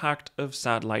the impact of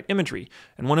satellite imagery.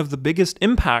 And one of the biggest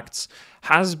impacts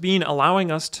has been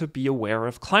allowing us to be aware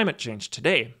of climate change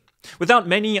today. Without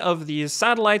many of these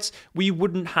satellites, we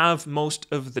wouldn't have most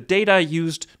of the data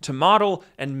used to model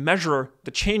and measure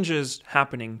the changes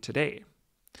happening today.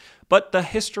 But the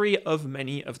history of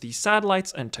many of these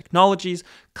satellites and technologies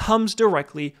comes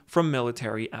directly from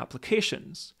military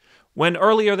applications. When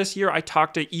earlier this year I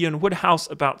talked to Iain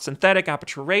Woodhouse about synthetic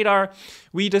aperture radar,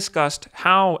 we discussed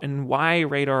how and why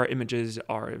radar images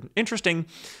are interesting,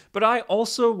 but I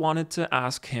also wanted to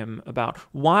ask him about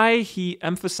why he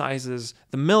emphasizes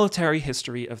the military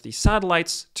history of these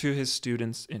satellites to his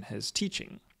students in his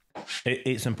teaching.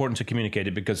 It's important to communicate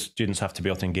it because students have to be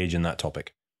able to engage in that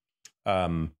topic.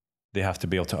 They have to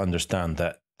be able to understand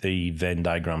that the Venn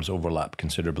diagrams overlap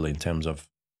considerably in terms of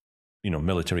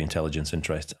military intelligence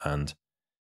interests and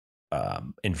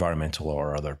environmental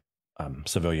or other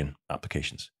civilian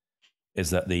applications. Is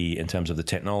that in terms of the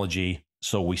technology?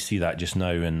 So we see that just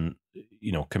now in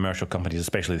commercial companies,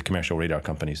 especially the commercial radar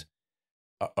companies,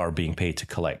 are being paid to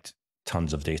collect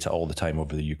tons of data all the time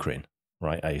over the Ukraine,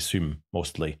 right? I assume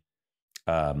mostly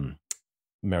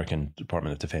American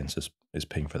Department of Defense is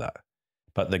paying for that.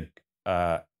 But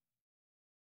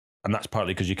and that's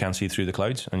partly because you can't see through the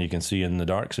clouds and you can see in the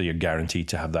dark, so you're guaranteed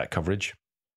to have that coverage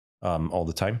all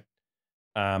the time.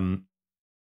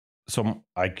 So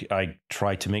I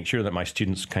try to make sure that my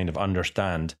students kind of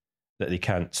understand that they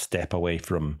can't step away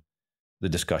from the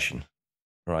discussion,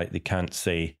 right? They can't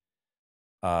say,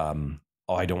 oh,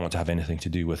 I don't want to have anything to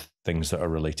do with things that are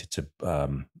related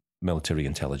to military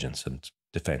intelligence and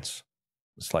defense.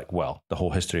 It's like, well, the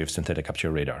whole history of synthetic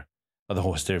aperture radar, or the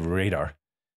whole history of radar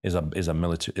is as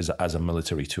a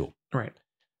military tool. Right.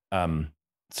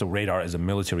 So radar is a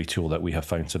military tool that we have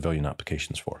found civilian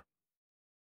applications for.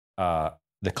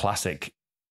 The classic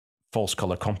false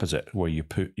color composite, where you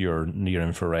put your near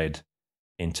infrared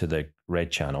into the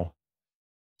red channel.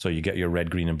 So you get your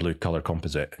red, green, and blue color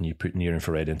composite, and you put near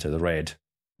infrared into the red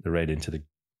into the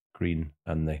green,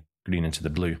 and the green into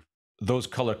the blue. Those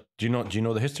color, do you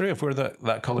know the history of where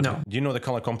that color? No. Do you know the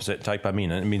color composite type I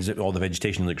mean? It means that all the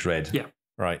vegetation looks red. Yeah.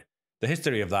 Right. The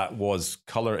history of that was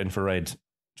color infrared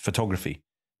photography,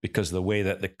 because the way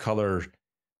that the color,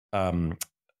 the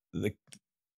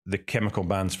chemical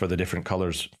bands for the different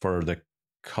colors for the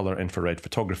color infrared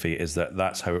photography is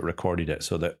that's how it recorded it.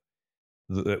 So that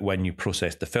when you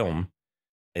processed the film,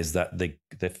 is that the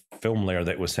film layer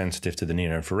that was sensitive to the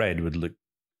near infrared would look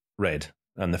red,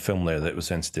 and the film layer that was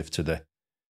sensitive to the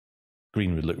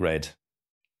green would look red.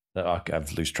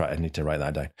 I've lost track. I need to write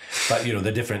that down. But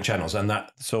the different channels, and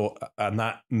that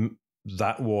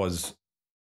was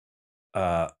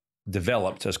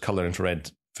developed as color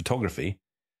infrared photography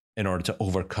in order to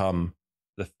overcome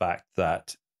the fact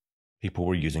that people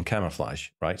were using camouflage,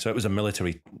 right? So it was a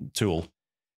military tool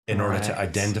in order to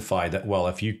identify that, well,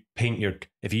 if you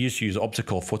used to use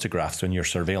optical photographs in your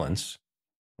surveillance,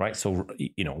 right? So,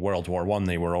 World War I,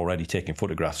 they were already taking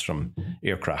photographs from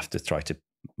aircraft to try to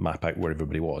map out where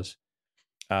everybody was.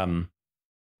 And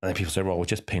then people said, well, we'll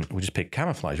just paint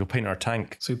camouflage. We'll paint our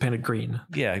tank. So you painted green.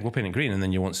 Yeah, we'll paint it green, and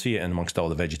then you won't see it in amongst all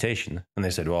the vegetation. And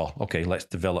they said, well, okay, let's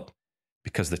develop,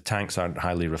 because the tanks aren't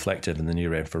highly reflective in the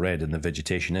near infrared and the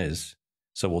vegetation is.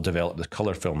 So we'll develop the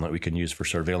color film that we can use for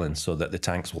surveillance so that the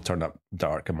tanks will turn up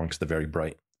dark amongst the very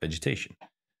bright vegetation.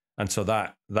 And so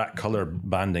that color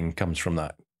banding comes from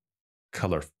that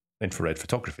color infrared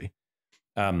photography.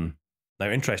 Now,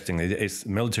 interestingly,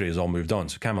 military has all moved on.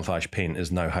 So camouflage paint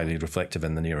is now highly reflective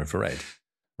in the near infrared,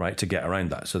 right, to get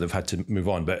around that. So they've had to move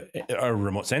on. But our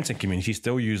remote sensing community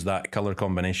still use that color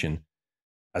combination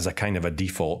as a kind of a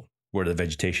default where the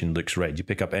vegetation looks red. You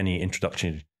pick up any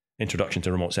introduction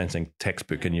to remote sensing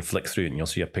textbook and you flick through it and you'll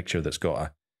see a picture that's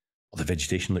got the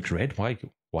vegetation looks red. Why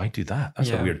do that? That's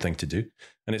a weird thing to do.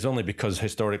 And it's only because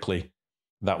historically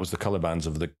that was the color bands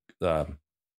of the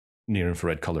near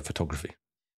infrared color photography.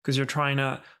 Because you're trying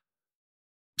to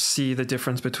see the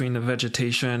difference between the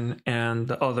vegetation and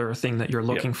the other thing that you're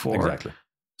looking for. Exactly.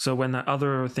 So when that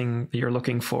other thing that you're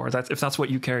looking for, if that's what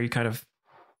you care, you kind of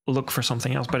look for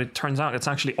something else. But it turns out it's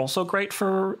actually also great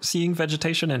for seeing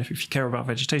vegetation. And if you care about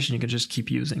vegetation, you can just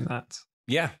keep using that.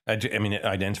 Yeah. I mean, it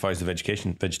identifies the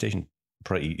vegetation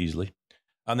pretty easily.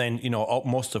 And then,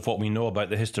 most of what we know about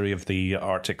the history of the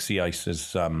Arctic sea ice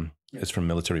is from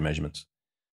military measurements.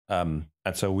 And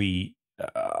so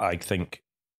I think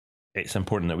it's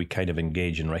important that we kind of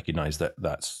engage and recognize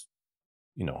that's,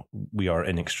 we are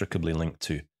inextricably linked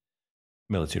to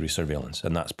military surveillance.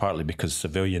 And that's partly because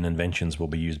civilian inventions will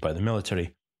be used by the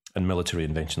military, and military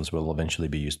inventions will eventually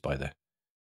be used by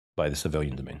the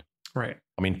civilian domain. Right.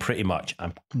 I mean, pretty much.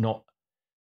 I'm not.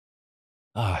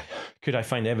 Could I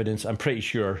find evidence? I'm pretty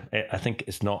sure. I think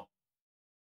it's not.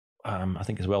 I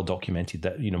think it's well documented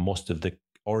that most of the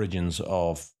origins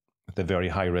of the very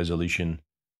high resolution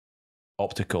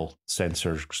optical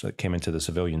sensors that came into the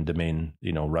civilian domain,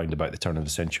 round about the turn of the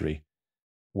century,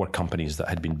 were companies that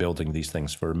had been building these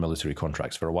things for military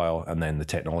contracts for a while, and then the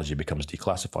technology becomes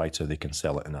declassified so they can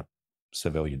sell it in a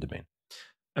civilian domain.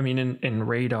 I mean, in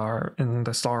radar, in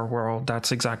the SAR world,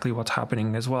 that's exactly what's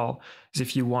happening as well. Is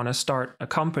if you want to start a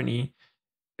company,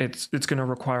 it's going to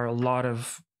require a lot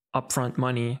of upfront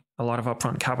money, a lot of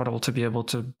upfront capital to be able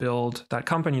to build that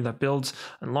company that builds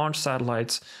and launch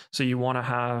satellites. So you want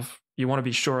to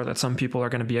be sure that some people are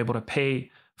going to be able to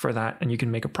pay for that, and you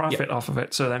can make a profit off of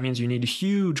it. So that means you need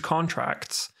huge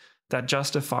contracts that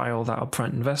justify all that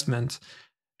upfront investment.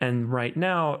 And right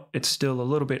now, it's still a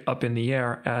little bit up in the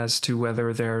air as to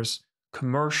whether there's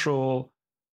commercial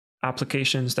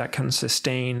applications that can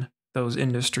sustain those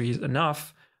industries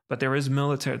enough. But there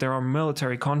are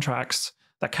military contracts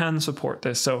that can support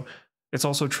this. So it's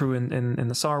also true in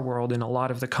the SAR world. In a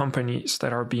lot of the companies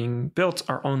that are being built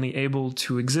are only able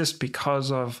to exist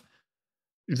because of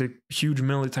the huge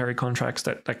military contracts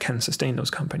that can sustain those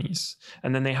companies.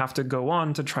 And then they have to go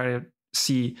on to try to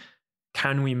see,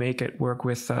 can we make it work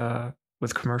with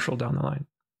commercial down the line?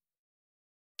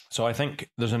 So I think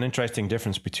there's an interesting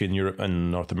difference between Europe and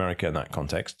North America in that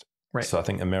context. Right. So I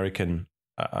think American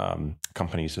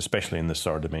companies, especially in the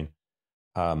SAR domain,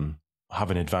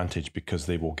 have an advantage because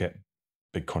they will get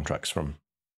big contracts from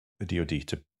the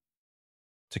DoD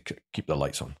to keep the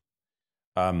lights on.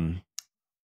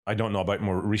 I don't know about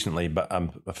more recently, but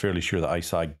I'm fairly sure that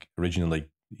ISAG originally,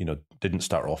 didn't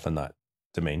start off in that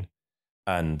domain,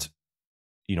 and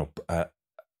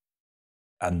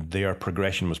and their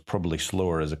progression was probably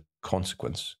slower as a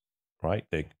consequence, right?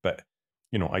 But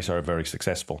ISAR are very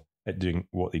successful at doing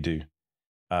what they do.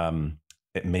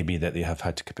 It may be that they have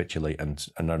had to capitulate and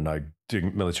are now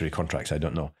doing military contracts. I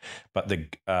don't know, but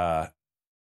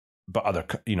other,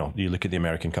 you look at the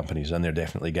American companies and they're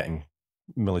definitely getting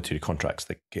military contracts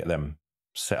that get them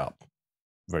set up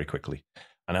very quickly.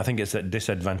 And I think it's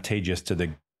disadvantageous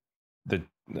to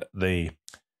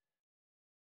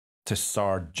to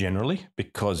SAR generally,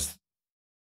 because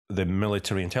the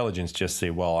military intelligence just say,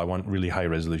 well, I want really high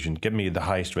resolution. Give me the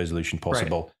highest resolution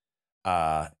possible.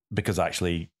 Right. Because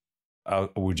actually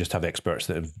we just have experts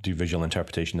that do visual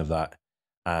interpretation of that.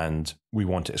 And we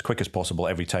want it as quick as possible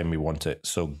every time we want it.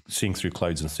 So seeing through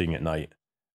clouds and seeing at night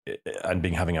and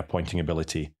having a pointing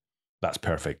ability, that's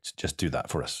perfect. Just do that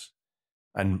for us.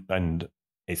 And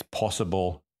it's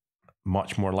possible,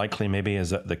 much more likely maybe,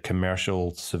 is that the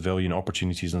commercial civilian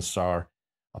opportunities in SAR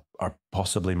are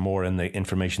possibly more in the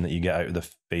information that you get out of the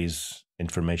phase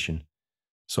information.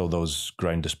 So those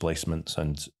ground displacements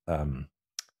and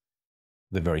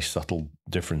the very subtle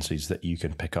differences that you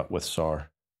can pick up with SAR.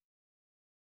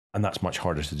 And that's much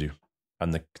harder to do.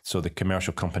 And so the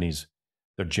commercial companies,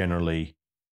 they're generally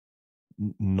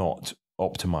not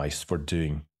optimized for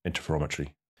doing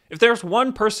interferometry. If there's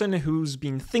one person who's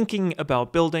been thinking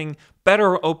about building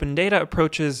better open data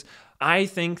approaches, I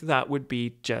think that would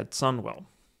be Jed Sundwall.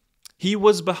 He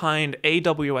was behind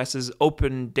AWS's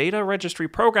Open Data Registry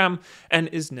program and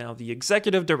is now the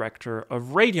executive director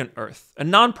of Radiant Earth, a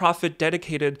nonprofit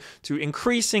dedicated to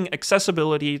increasing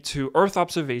accessibility to Earth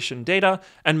observation data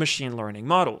and machine learning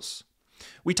models.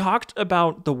 We talked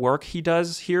about the work he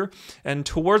does here, and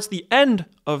towards the end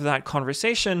of that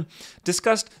conversation,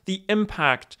 discussed the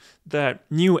impact that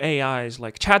new AIs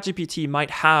like ChatGPT might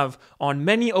have on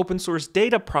many open source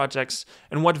data projects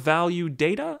and what value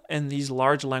data and these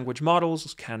large language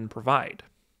models can provide.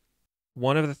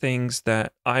 One of the things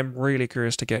that I'm really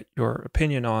curious to get your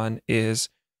opinion on is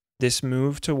this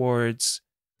move towards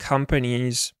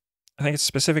companies, I think it's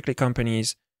specifically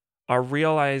companies, are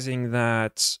realizing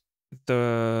that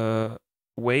the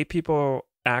way people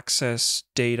access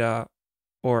data,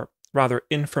 or rather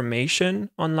information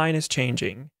online, is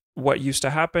changing. What used to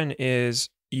happen is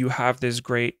you have this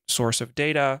great source of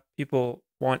data. People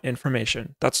want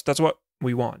information. That's what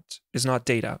we want. It's not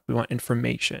data. We want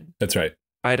information. That's right.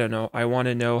 I don't know. I want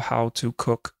to know how to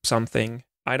cook something.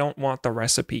 I don't want the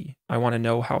recipe. I want to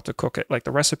know how to cook it. Like,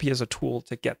 the recipe is a tool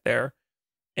to get there.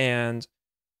 And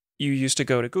you used to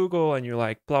go to Google and you're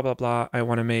like, blah, blah, blah. I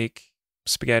want to make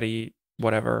spaghetti,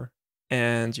 whatever.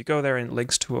 And you go there and it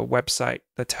links to a website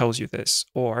that tells you this.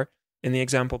 Or in the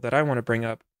example that I want to bring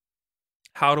up,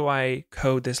 how do I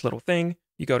code this little thing?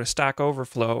 You go to Stack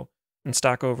Overflow, and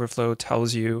Stack Overflow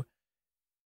tells you,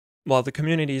 well, the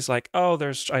community is like, oh,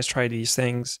 I tried these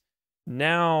things.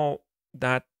 Now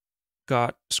that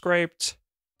got scraped,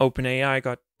 OpenAI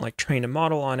got trained a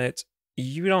model on it.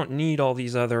 You don't need all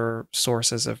these other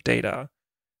sources of data.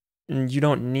 And you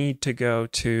don't need to go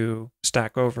to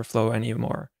Stack Overflow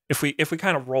anymore. If we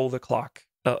kind of roll the clock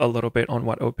a little bit on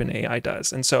what OpenAI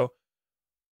does. And so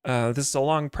this is a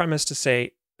long premise to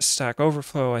say Stack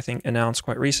Overflow, I think, announced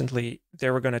quite recently they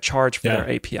were going to charge for their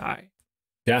API.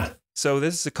 Yeah. So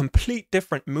this is a complete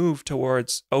different move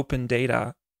towards open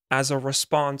data as a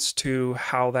response to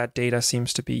how that data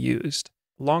seems to be used.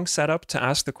 Long setup to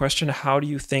ask the question, how do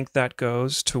you think that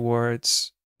goes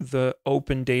towards the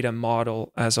open data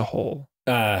model as a whole?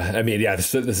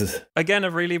 This is again a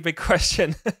really big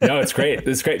question. No, it's great.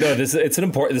 It's great. No, this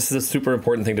is a super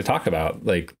important thing to talk about,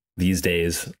 like, these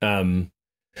days.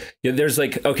 There's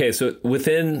so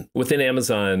within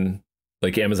Amazon,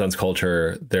 like Amazon's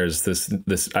culture, there's this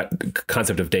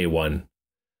concept of day one.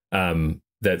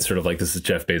 That's sort of like, this is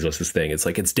Jeff Bezos' thing. It's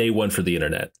like, it's day one for the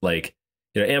internet. Like,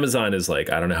 Amazon is like,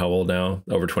 I don't know how old now,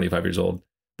 over 25 years old.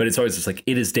 But it's always just like,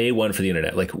 it is day one for the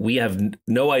internet. Like, we have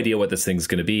no idea what this thing's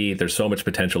going to be. There's so much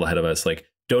potential ahead of us. Like,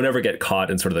 don't ever get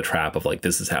caught in sort of the trap of like,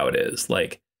 this is how it is.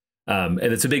 Like, and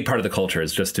it's a big part of the culture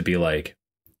is just to be like,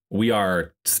 we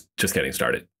are just getting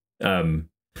started. And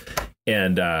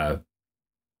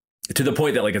to the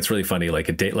point that like, it's really funny, like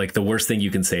a day, like the worst thing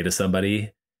you can say to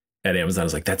somebody at Amazon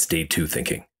is like, that's day 2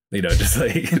 thinking, you know, just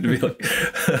like, to be like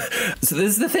so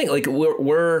this is the thing, like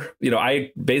we're, you know,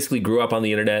 I basically grew up on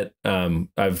the internet.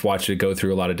 I've watched it go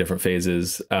through a lot of different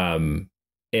phases.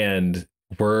 And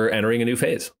we're entering a new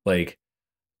phase. Like,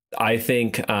 I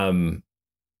think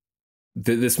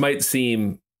this might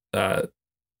seem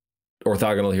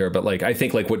orthogonal here, but like I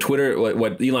think like what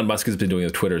Elon Musk has been doing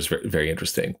with Twitter is very, very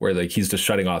interesting, where like he's just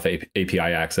shutting off API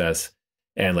access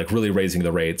and like really raising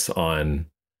the rates on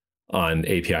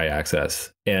API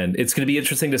access. And it's going to be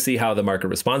interesting to see how the market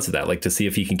responds to that, like to see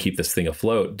if he can keep this thing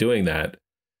afloat doing that.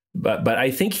 But I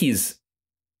think he's,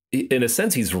 in a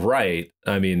sense, he's right.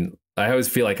 I mean, I always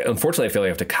feel like, unfortunately, I feel like I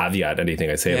have to caveat anything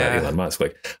I say about Elon Musk.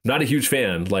 Like, I'm not a huge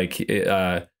fan, like,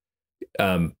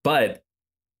 but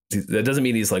that doesn't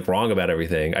mean he's like wrong about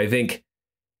everything. I think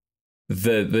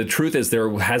the truth is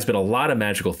there has been a lot of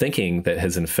magical thinking that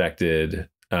has infected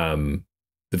the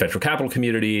venture capital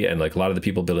community and like a lot of the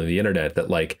people building the internet, that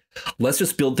like, let's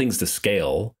just build things to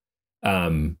scale.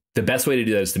 The best way to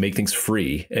do that is to make things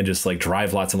free and just like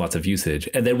drive lots and lots of usage,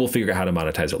 and then we'll figure out how to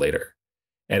monetize it later.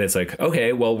 And it's like,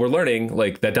 okay, well, we're learning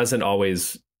like that doesn't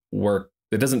always work.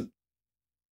 It doesn't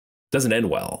end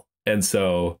well. And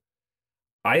so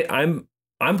I'm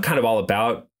kind of all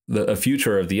about a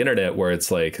future of the internet where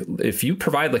it's like, if you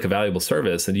provide like a valuable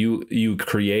service and you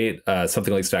create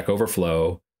something like Stack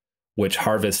Overflow, which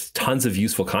harvests tons of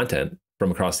useful content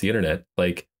from across the internet,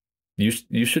 like you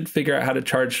should figure out how to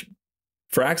charge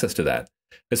for access to that,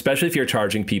 especially if you're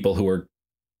charging people who are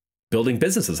building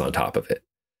businesses on top of it.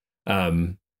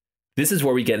 This is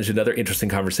where we get into another interesting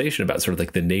conversation about sort of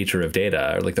like the nature of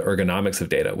data, or like the ergonomics of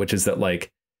data, which is that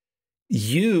like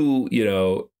you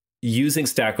know, using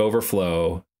Stack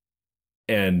Overflow,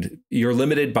 and you're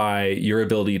limited by your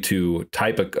ability to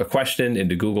type a question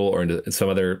into Google or into some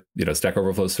other, you know, Stack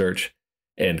Overflow search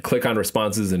and click on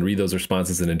responses and read those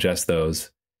responses and ingest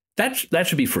those. That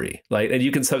should be free. Like, and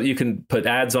you can put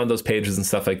ads on those pages and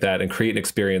stuff like that and create an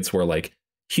experience where like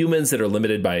humans that are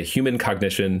limited by human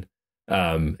cognition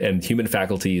and human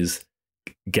faculties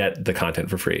get the content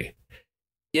for free.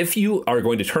 If you are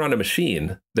going to turn on a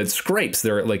machine that scrapes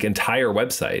their like entire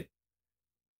website,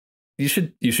 you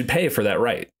should pay for that,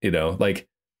 right? You know, like,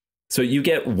 so you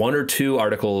get 1 or 2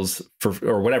 articles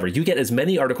or whatever. You get as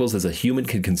many articles as a human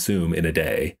can consume in a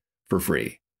day for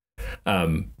free.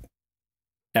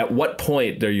 At what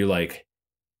point are you like,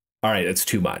 all right, it's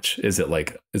too much? Is it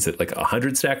like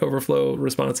 100 Stack Overflow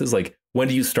responses? Like, when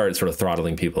do you start sort of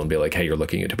throttling people and be like, hey, you're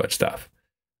looking at too much stuff?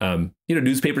 You know,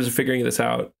 newspapers are figuring this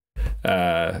out,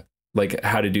 like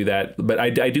how to do that. But I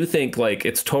do think like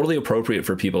it's totally appropriate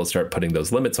for people to start putting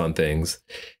those limits on things.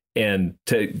 And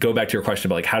to go back to your question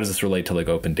about like, how does this relate to like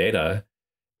open data?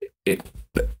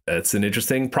 That's an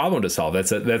interesting problem to solve.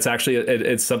 That's actually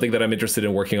it's something that I'm interested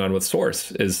in working on with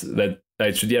Source, is that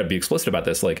I should be explicit about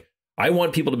this. Like, I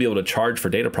want people to be able to charge for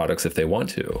data products if they want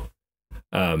to.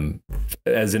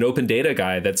 As an open data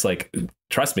guy, that's like,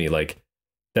 trust me, like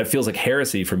that feels like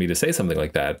heresy for me to say something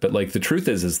like that. But like the truth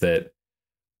is that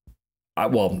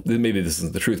well, maybe this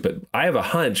isn't the truth, but I have a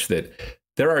hunch that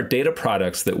there are data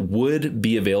products that would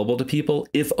be available to people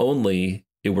if only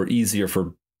it were easier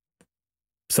for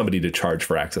somebody to charge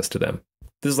for access to them.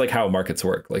 This is like how markets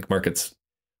work. Like, markets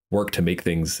work to make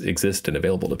things exist and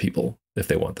available to people if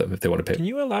they want them, if they want to pay. Can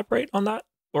you elaborate on that?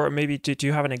 Or maybe do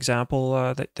you have an example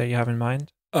that you have in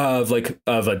mind? Of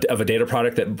a data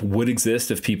product that would exist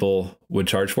if people would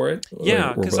charge for it?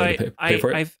 Yeah, because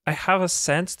I have a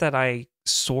sense that I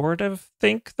sort of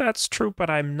think that's true, but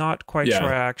I'm not quite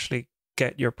sure I actually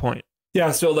get your point.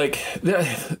 Yeah, so like,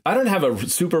 I don't have a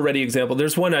super ready example.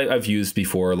 There's one I've used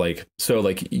before. Like, so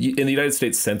like in the United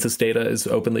States, census data is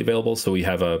openly available. So we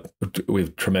have a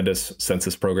tremendous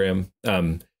census program,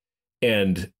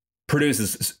 and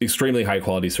produces extremely high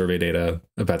quality survey data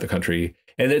about the country.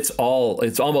 And it's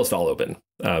almost all open.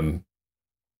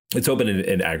 It's open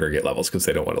in aggregate levels because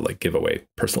they don't want to like give away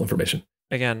personal information.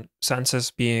 Again,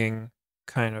 census being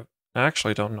kind of, I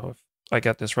actually don't know if I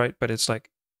get this right, but it's like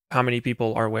how many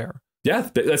people are where. Yeah,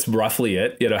 that's roughly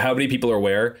it. You know, how many people are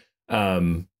where?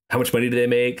 How much money do they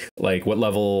make? Like, what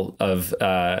level of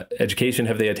education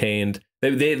have they attained?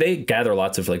 They gather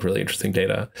lots of like really interesting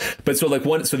data. But so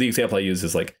the example I use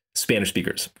is like Spanish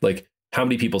speakers. Like, how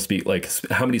many people speak? Like,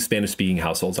 how many Spanish speaking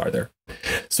households are there?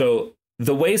 So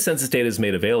the way census data is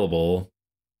made available,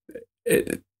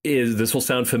 this will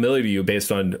sound familiar to you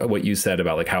based on what you said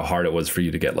about like how hard it was for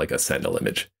you to get like a Sentinel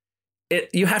image.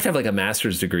 You have to have like a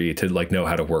master's degree to like know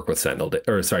how to work with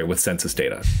with census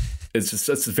data.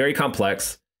 It's very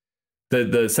complex.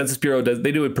 The Census Bureau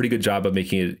they do a pretty good job of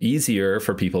making it easier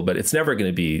for people, but it's never going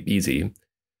to be easy.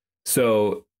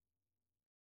 So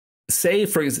say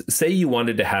you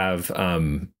wanted to have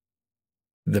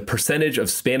the percentage of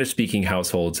Spanish-speaking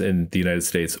households in the United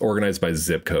States organized by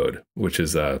zip code, which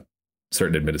is a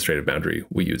certain administrative boundary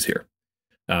we use here,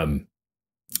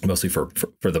 mostly for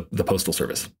the Postal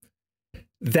Service.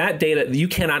 That data, you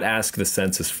cannot ask the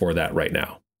census for that right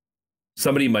now.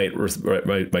 Somebody might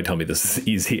tell me this is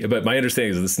easy, but my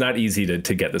understanding is it's not easy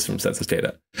to get this from census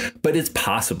data, but it's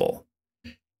possible.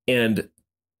 And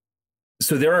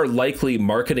so there are likely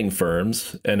marketing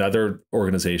firms and other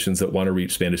organizations that want to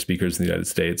reach Spanish speakers in the United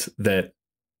States that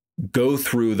go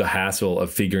through the hassle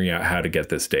of figuring out how to get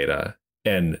this data.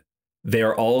 And they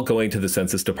are all going to the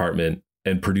Census Department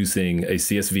and producing a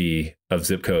CSV of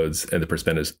zip codes and the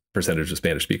percentage of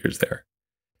Spanish speakers there.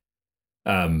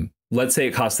 Let's say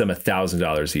it costs them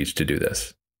 $1,000 each to do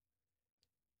this.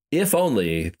 If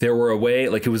only there were a way,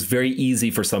 like it was very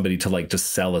easy for somebody to like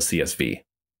just sell a CSV,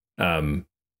 and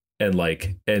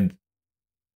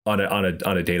on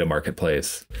a data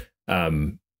marketplace,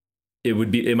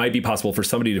 it might be possible for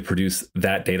somebody to produce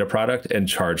that data product and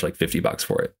charge like $50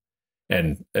 for it,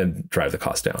 and drive the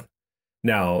cost down.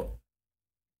 Now,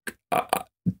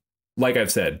 like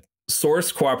I've said,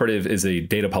 Source Cooperative is a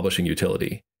data publishing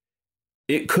utility.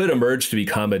 It could emerge to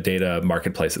become a data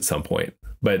marketplace at some point,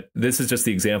 but this is just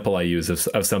the example I use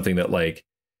of something that like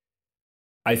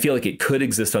I feel like it could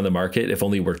exist on the market if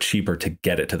only we're cheaper to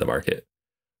get it to the market.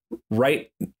 Right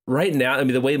now, I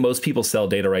mean, the way most people sell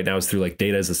data right now is through like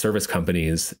data as a service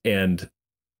companies, and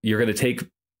you're going to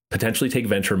potentially take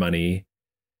venture money.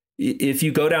 If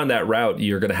you go down that route,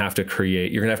 you're going to have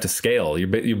to scale.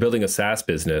 You're building a SaaS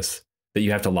business that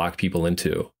you have to lock people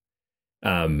into.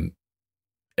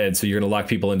 And so you're going to lock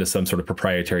people into some sort of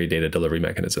proprietary data delivery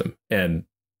mechanism. And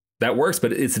that works,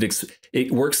 but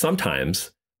it works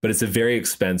sometimes, but it's a very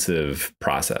expensive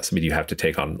process. I mean, you have to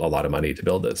take on a lot of money to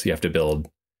build this. You have to build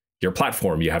your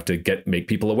platform. You have to make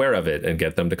people aware of it and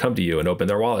get them to come to you and open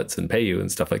their wallets and pay you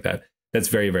and stuff like that. That's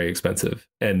very, very expensive.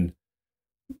 And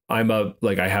I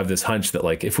have this hunch that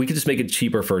like, if we could just make it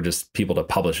cheaper for just people to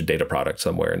publish a data product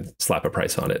somewhere and slap a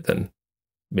price on it, then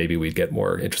maybe we'd get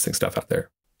more interesting stuff out there.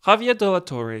 Javier de la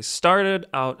Torre started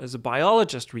out as a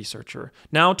biologist researcher,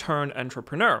 now turned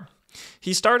entrepreneur.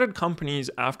 He started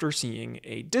companies after seeing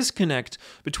a disconnect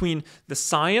between the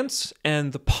science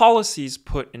and the policies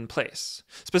put in place,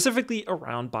 specifically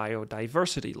around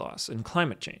biodiversity loss and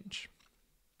climate change.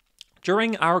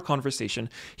 During our conversation,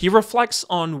 he reflects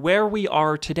on where we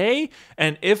are today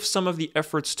and if some of the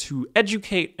efforts to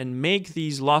educate and make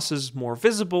these losses more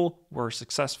visible were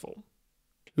successful.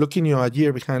 Looking a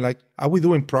year behind, like, are we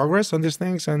doing progress on these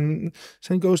things? And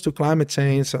same goes to climate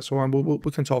change and so on.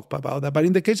 We can talk about that. But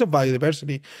in the case of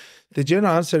biodiversity, the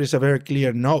general answer is a very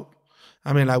clear no.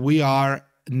 I mean, like, we are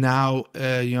now,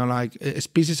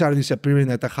 species are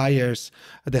disappearing at the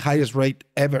highest rate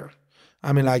ever.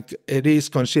 I mean, like, it is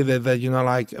considered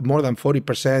that, more than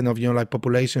 40% of,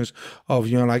 populations of,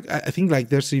 I think, like,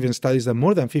 there's even studies that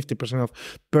more than 50% of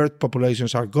bird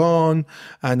populations are gone.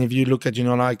 And if you look at,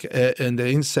 in the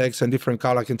insects and different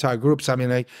entire groups, I mean,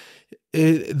 like,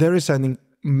 there is a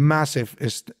massive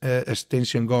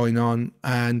extinction going on,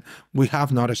 and we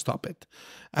have not stopped it.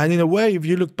 And in a way, if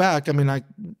you look back, I mean, like,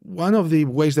 one of the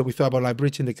ways that we thought about, like,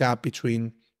 bridging the gap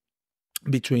between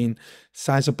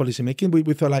science and policy making, we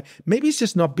thought, like, maybe it's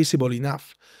just not visible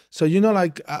enough. So,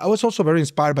 I was also very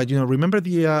inspired by, remember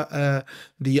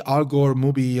the Al Gore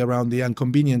movie around the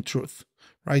inconvenient truth,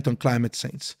 right, on climate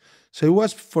change. So it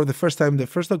was, for the first time, the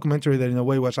first documentary that in a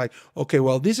way was like, okay,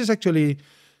 well, this is actually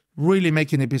really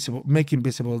making visible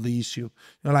the issue.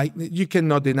 You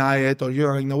cannot deny it, or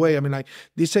in a way, I mean, like,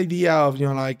 this idea of,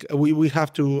 we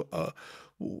have to,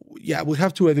 we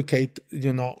have to educate,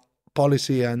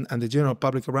 policy and the general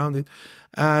public around it.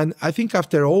 And I think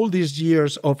after all these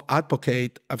years of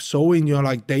showing,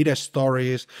 data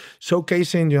stories,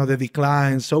 showcasing, the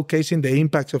decline, showcasing the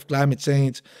impacts of climate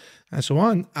change and so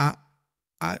on,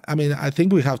 I mean, I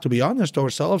think we have to be honest to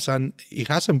ourselves, and it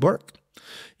hasn't worked.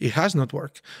 It has not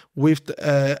worked.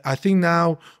 I think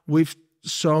now we've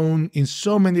shown in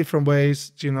so many different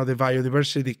ways, the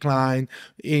biodiversity decline,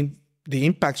 in the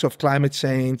impacts of climate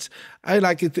change.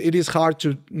 It is hard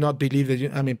to not believe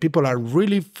that, people are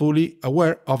really fully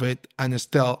aware of it, and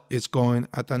still it's going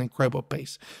at an incredible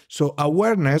pace. So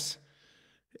awareness,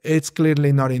 it's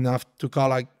clearly not enough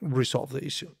to resolve the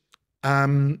issue.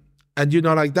 And,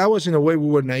 like that was in a way we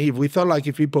were naive. We thought like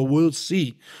if people will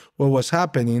see what was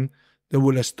happening, they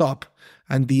will stop.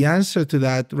 And the answer to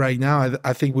that right now,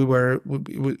 I think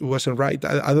it wasn't right.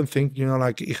 I don't think,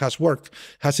 like it has worked.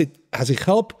 Has it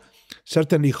helped?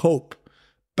 Certainly hope.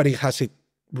 But has it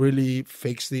really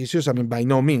fixed the issues? I mean, by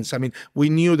no means. I mean, we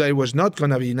knew that it was not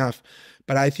going to be enough.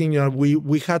 But I think,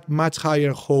 we had much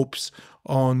higher hopes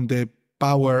on the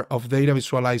power of data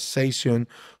visualization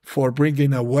for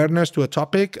bringing awareness to a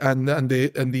topic and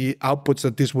the outputs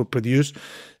that this would produce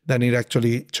than it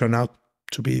actually turned out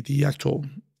to be the actual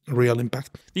real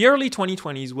impact. The early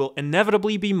 2020s will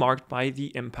inevitably be marked by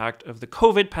the impact of the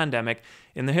COVID pandemic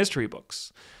in the history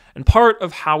books. And part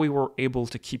of how we were able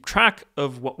to keep track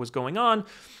of what was going on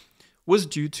was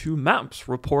due to maps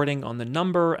reporting on the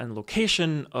number and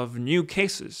location of new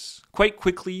cases. Quite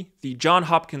quickly, the Johns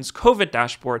Hopkins COVID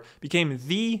dashboard became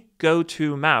the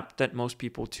go-to map that most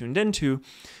people tuned into,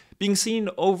 being seen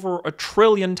over 1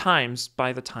 trillion times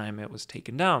by the time it was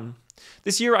taken down.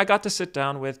 This year, I got to sit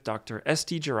down with Dr.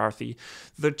 Este Geragthy,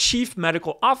 the Chief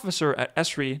Medical Officer at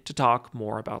ESRI, to talk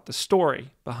more about the story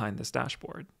behind this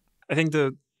dashboard. I think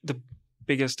the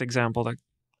biggest example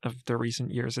of the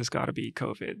recent years has got to be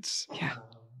COVID's. Yeah.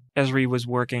 ESRI was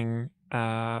working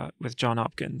with Johns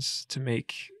Hopkins to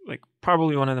make like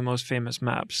probably one of the most famous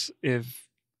maps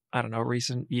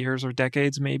recent years or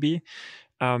decades maybe.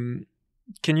 Can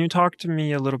you talk to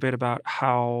me a little bit about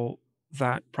how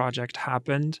that project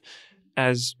happened?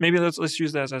 As maybe let's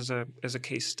use that as a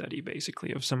case study,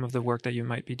 basically, of some of the work that you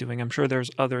might be doing. I'm sure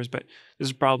there's others, but this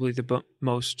is probably the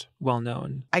most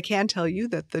well-known. I can tell you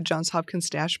that the Johns Hopkins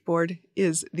dashboard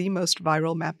is the most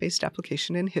viral map-based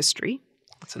application in history.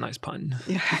 That's a nice pun.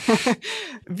 Yeah.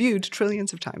 Viewed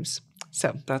trillions of times.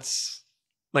 So that's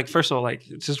like, first of all, like,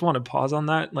 just want to pause on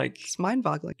that. Like, it's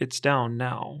mind-boggling. It's down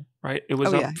now, right? It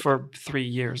was up for 3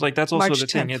 years. Like, that's also March the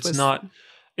thing. 10th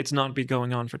It's not been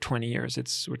going on for 20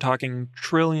 years. We're talking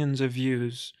trillions of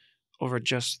views over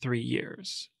just 3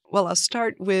 years. Well, I'll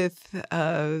start with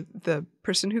the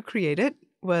person who created it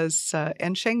was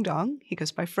En Shengdong. He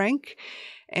goes by Frank,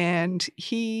 and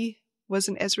he was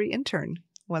an ESRI intern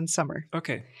one summer.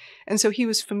 Okay. And so he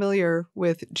was familiar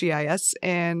with GIS,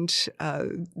 and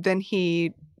then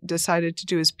he decided to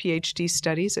do his PhD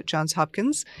studies at Johns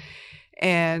Hopkins.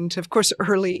 And of course,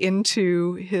 early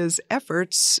into his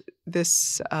efforts,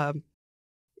 this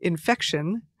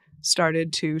infection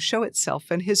started to show itself.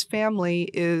 And his family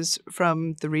is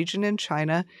from the region in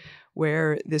China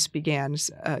where this began,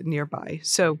 nearby.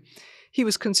 So he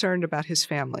was concerned about his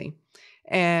family.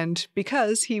 And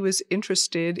because he was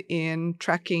interested in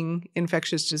tracking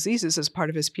infectious diseases as part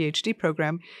of his PhD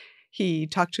program, he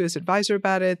talked to his advisor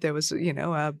about it. There was,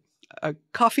 a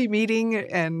coffee meeting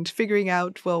and figuring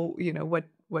out, well,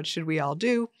 what should we all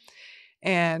do?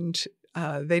 And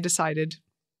they decided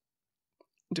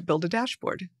to build a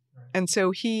dashboard. Right. And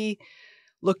so he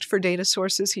looked for data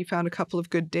sources. He found a couple of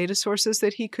good data sources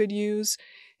that he could use.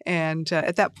 And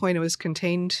at that point, it was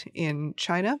contained in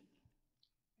China,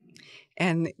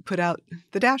 and put out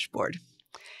the dashboard.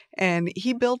 And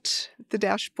he built the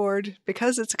dashboard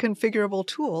because it's a configurable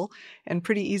tool and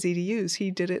pretty easy to use. He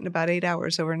did it in about 8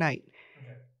 hours overnight.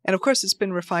 Okay. And of course, it's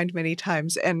been refined many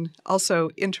times. And also,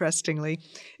 interestingly,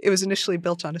 it was initially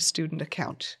built on a student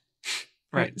account.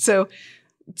 Right. So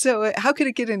how could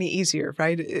it get any easier,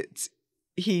 right?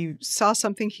 He saw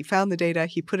something, he found the data,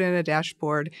 he put it in a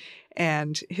dashboard,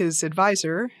 and his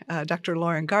advisor, Dr.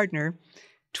 Lauren Gardner,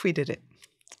 tweeted it.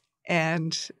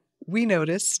 And we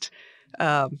noticed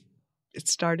it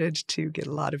started to get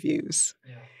a lot of views.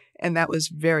 Yeah. And that was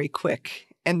very quick.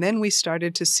 And then we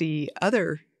started to see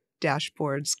other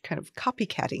dashboards kind of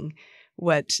copycatting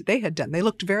what they had done. They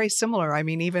looked very similar. I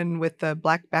mean, even with the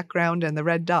black background and the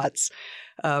red dots,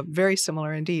 very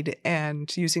similar indeed,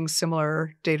 and using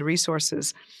similar data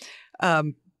resources.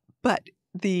 But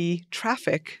the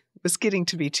traffic was getting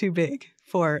to be too big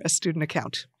for a student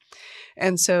account.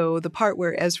 And so the part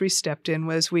where ESRI stepped in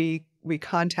was we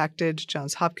contacted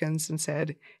Johns Hopkins and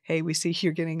said, hey, we see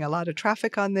you're getting a lot of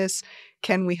traffic on this.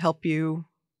 Can we help you,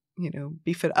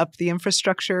 beef it up the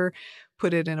infrastructure,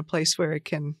 put it in a place where it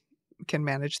can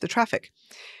manage the traffic?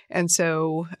 And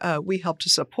so we helped to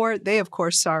support. They, of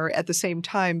course, are at the same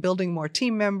time building more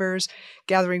team members,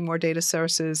 gathering more data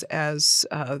sources as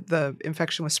the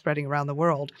infection was spreading around the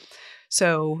world.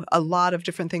 So a lot of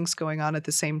different things going on at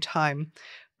the same time.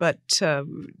 But,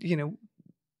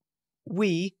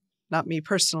 we, not me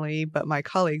personally, but my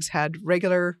colleagues had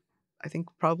regular, I think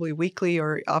probably weekly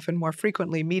or often more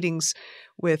frequently, meetings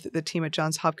with the team at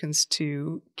Johns Hopkins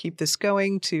to keep this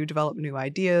going, to develop new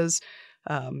ideas,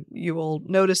 You will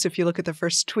notice if you look at the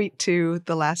first tweet to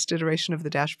the last iteration of the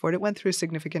dashboard, it went through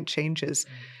significant changes,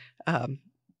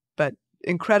 but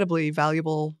incredibly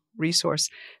valuable resource.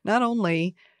 Not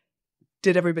only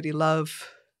did everybody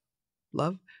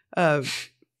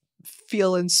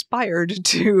feel inspired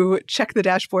to check the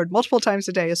dashboard multiple times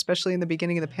a day, especially in the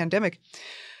beginning of the pandemic,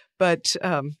 but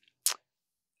a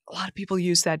lot of people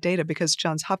use that data because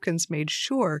Johns Hopkins made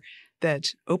sure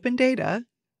that open data,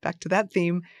 back to that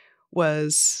theme,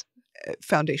 was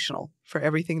foundational for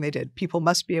everything they did. People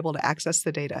must be able to access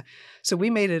the data. So we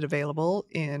made it available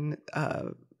in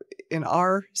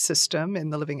our system,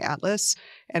 in the Living Atlas,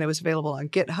 and it was available on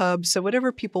GitHub. So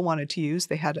whatever people wanted to use,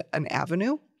 they had an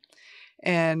avenue.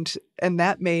 And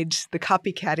that made the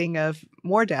copycatting of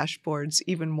more dashboards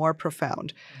even more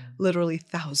profound. Literally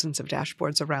thousands of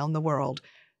dashboards around the world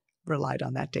relied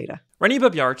on that data. Renny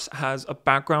Babiartz has a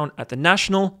background at the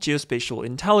National Geospatial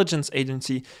Intelligence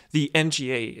Agency, the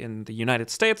NGA in the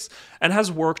United States, and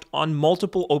has worked on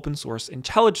multiple open source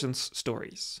intelligence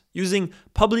stories. Using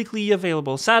publicly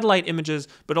available satellite images,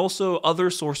 but also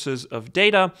other sources of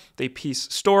data, they piece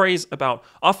stories about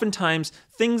oftentimes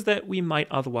things that we might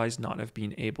otherwise not have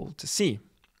been able to see.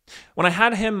 When I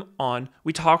had him on,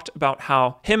 we talked about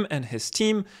how him and his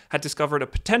team had discovered a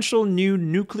potential new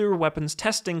nuclear weapons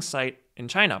testing site in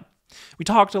China. We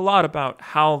talked a lot about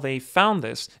how they found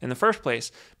this in the first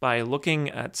place by looking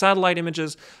at satellite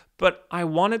images, but I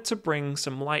wanted to bring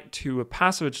some light to a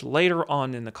passage later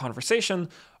on in the conversation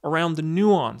around the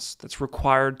nuance that's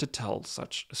required to tell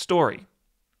such a story.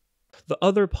 The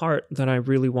other part that I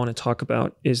really want to talk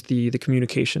about is the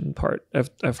communication part.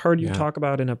 I've heard you talk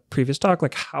about in a previous talk,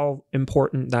 like how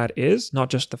important that is, not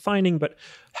just the finding, but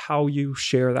how you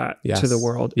share that to the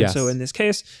world. Yes. And so in this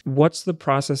case, what's the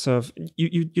process of,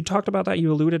 you talked about that,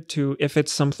 you alluded to if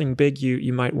it's something big,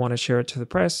 you might want to share it to the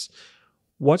press.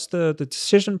 What's the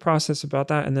decision process about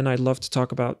that? And then I'd love to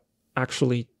talk about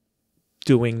actually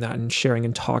doing that and sharing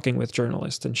and talking with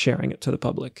journalists and sharing it to the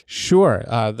public. Sure.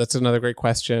 That's another great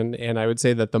question. And I would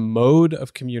say that the mode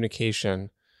of communication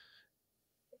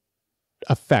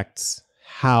affects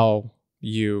how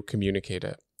you communicate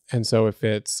it. And so if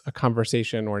it's a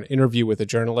conversation or an interview with a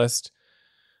journalist,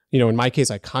 in my case,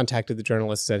 I contacted the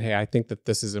journalist, said, hey, I think that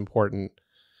this is important.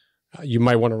 You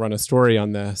might want to run a story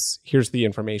on this. Here's the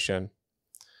information.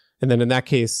 And then in that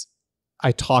case,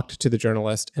 I talked to the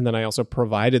journalist, and then I also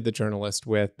provided the journalist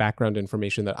with background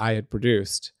information that I had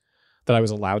produced that I was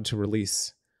allowed to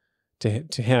release to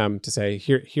him to say,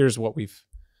 here's what we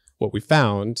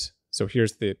found. So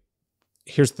here's the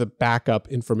backup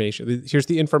information. Here's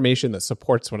the information that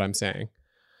supports what I'm saying.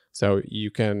 So you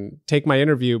can take my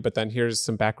interview, but then here's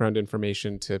some background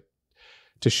information to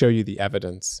show you the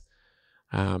evidence.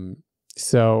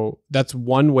 So that's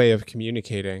one way of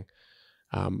communicating.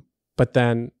 But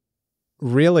then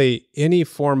really, any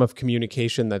form of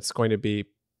communication that's going to be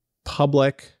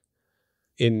public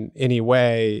in any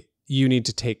way, you need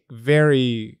to take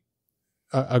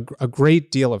a great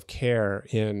deal of care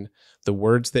in the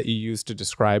words that you use to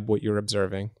describe what you're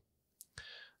observing.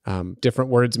 Different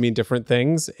words mean different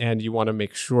things, and you want to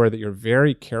make sure that you're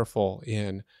very careful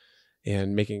in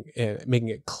making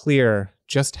it clear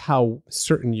just how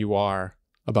certain you are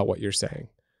about what you're saying.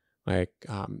 Like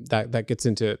that gets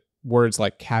into words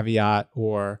like caveat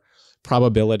or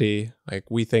probability. Like,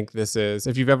 we think this is,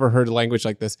 if you've ever heard language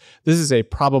like this is a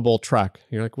probable truck.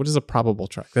 You're like, what is a probable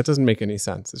truck? That doesn't make any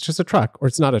sense. It's just a truck, or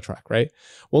it's not a truck, right?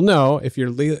 Well, no, if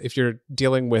you're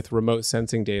dealing with remote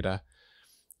sensing data,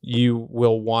 you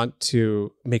will want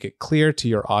to make it clear to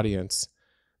your audience,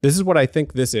 this is what I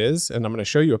think this is, and I'm going to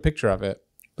show you a picture of it.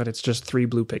 But it's just 3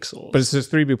 blue pixels. But it's just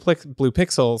 3 blue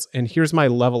pixels, and here's my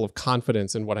level of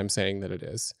confidence in what I'm saying that it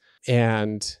is.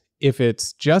 And if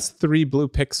it's just 3 blue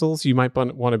pixels, you might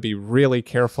want to be really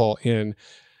careful in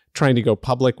trying to go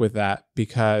public with that,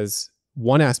 because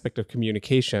one aspect of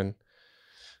communication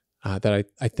that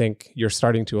I think you're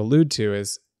starting to allude to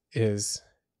is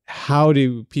how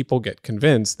do people get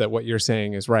convinced that what you're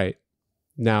saying is right?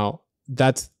 Now,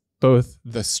 that's both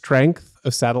the strength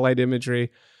of satellite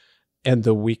imagery and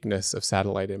the weakness of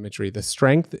satellite imagery. The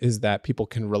strength is that people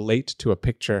can relate to a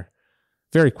picture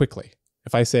very quickly.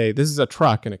 If I say, this is a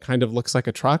truck, and it kind of looks like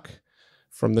a truck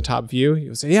from the top view,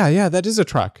 you'll say, yeah, that is a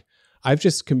truck. I've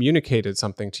just communicated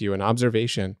something to you, an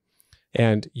observation,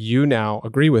 and you now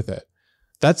agree with it.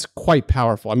 That's quite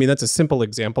powerful. I mean, that's a simple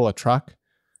example, a truck.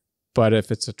 But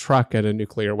if it's a truck at a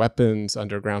nuclear weapons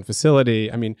underground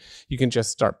facility, I mean, you can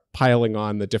just start piling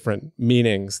on the different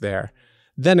meanings there.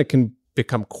 Then it can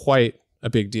become quite a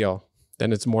big deal.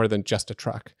 Then it's more than just a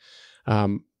truck.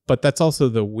 But that's also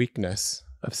the weakness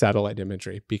of satellite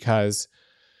imagery, because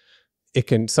it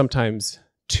can sometimes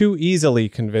too easily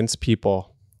convince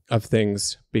people of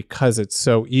things because it's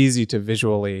so easy to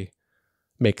visually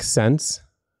make sense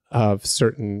of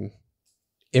certain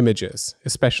images,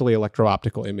 especially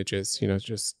electro-optical images,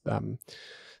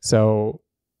 so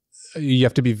you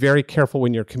have to be very careful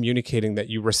when you're communicating that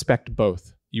you respect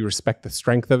both. You respect the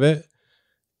strength of it,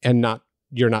 and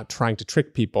you're not trying to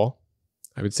trick people.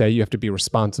 I would say you have to be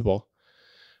responsible,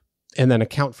 and then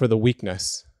account for the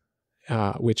weakness,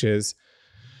 which is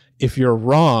if you're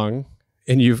wrong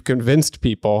and you've convinced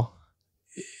people,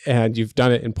 and you've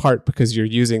done it in part because you're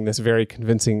using this very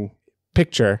convincing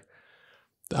picture,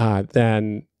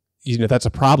 then that's a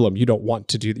problem. You don't want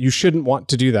to do that. You shouldn't want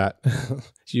to do that.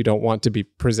 You don't want to be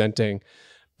presenting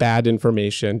bad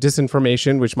information,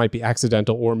 disinformation, which might be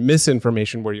accidental, or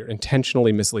misinformation where you're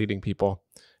intentionally misleading people.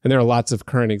 And there are lots of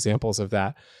current examples of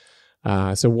that.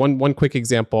 So one quick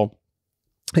example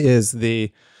is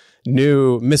the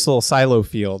new missile silo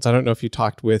fields. I don't know if you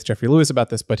talked with Jeffrey Lewis about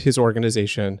this, but his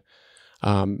organization,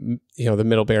 the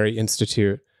Middlebury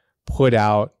Institute, put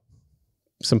out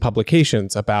some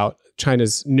publications about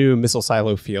China's new missile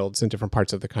silo fields in different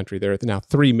parts of the country. There are now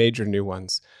 3 major new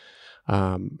ones.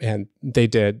 And they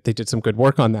did some good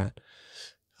work on that.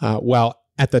 Well,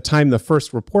 at the time the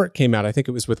first report came out, I think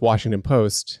it was with Washington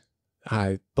Post,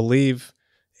 I believe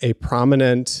a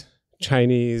prominent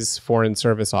Chinese Foreign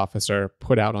Service officer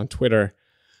put out on Twitter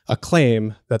a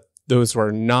claim that those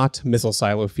were not missile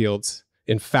silo fields.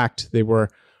 In fact, they were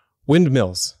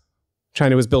windmills.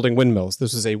 China was building windmills.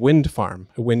 This was a wind farm,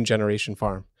 a wind generation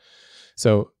farm.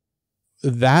 So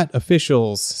that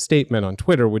official's statement on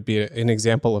Twitter would be an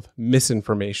example of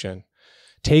misinformation.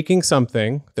 Taking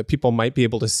something that people might be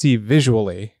able to see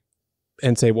visually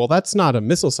and say, well, that's not a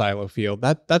missile silo field.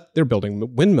 That they're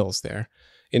building windmills there.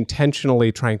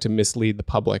 Intentionally trying to mislead the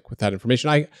public with that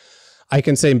information. I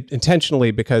can say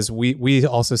intentionally because we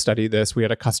also study this. We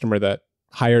had a customer that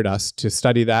hired us to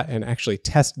study that and actually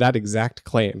test that exact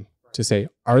claim to say,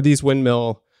 are these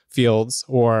windmill fields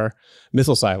or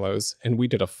missile silos? And we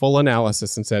did a full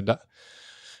analysis and said,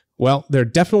 well, they're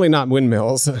definitely not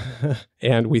windmills.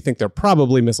 And we think they're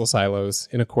probably missile silos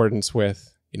in accordance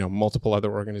with, multiple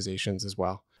other organizations as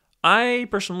well. I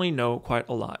personally know quite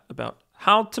a lot about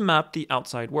how to map the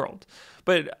outside world,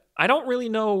 but I don't really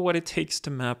know what it takes to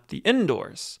map the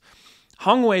indoors.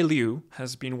 Hongwei Liu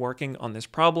has been working on this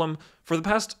problem for the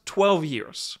past 12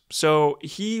 years, so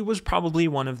he was probably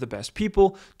one of the best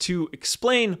people to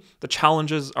explain the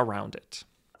challenges around it.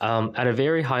 At a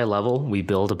very high level, we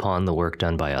build upon the work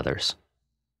done by others.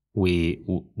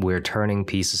 We're turning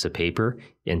pieces of paper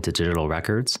into digital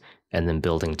records and then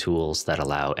building tools that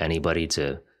allow anybody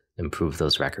to improve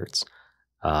those records.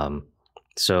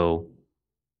 So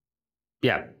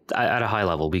yeah, at a high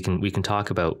level, we can talk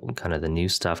about kind of the new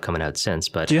stuff coming out since.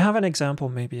 But do you have an example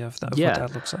maybe of that? Of what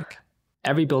that looks like?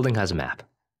 Every building has a map,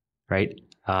 right?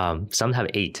 Some have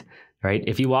 8, right?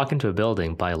 If you walk into a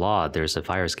building, by law, there's a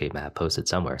fire escape map posted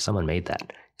somewhere. Someone made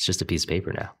that. It's just a piece of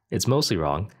paper now. It's mostly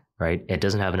wrong, right? It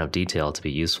doesn't have enough detail to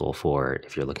be useful for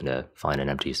if you're looking to find an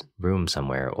empty room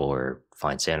somewhere or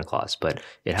find Santa Claus, but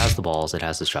it has the balls, it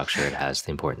has the structure, it has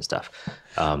the important stuff.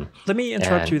 Let me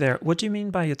interrupt you there. What do you mean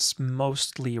by it's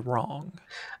mostly wrong?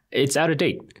 It's out of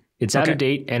date. It's out of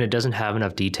date, and it doesn't have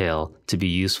enough detail to be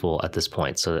useful at this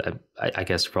point. So I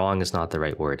guess wrong is not the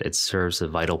right word. It serves a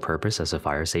vital purpose as a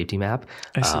fire safety map,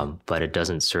 but it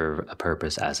doesn't serve a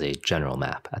purpose as a general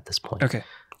map at this point. Okay.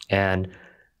 And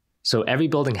so every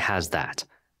building has that.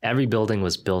 Every building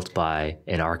was built by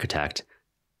an architect,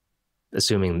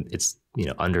 assuming it's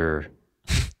under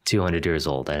 200 years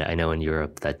old. I know in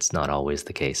Europe that's not always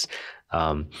the case.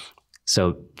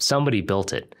 So somebody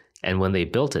built it, and when they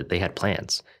built it, they had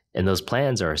plans, and those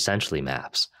plans are essentially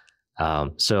maps.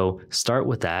 So start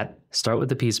with that. Start with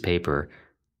the piece of paper,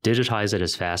 digitize it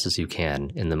as fast as you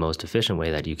can in the most efficient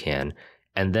way that you can,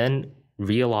 and then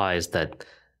realize that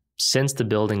since the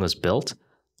building was built,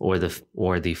 or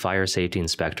the fire safety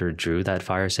inspector drew that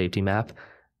fire safety map,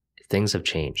 things have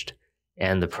changed.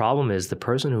 And the problem is the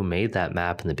person who made that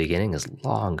map in the beginning is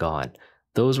long gone.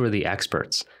 Those were the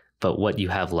experts. But what you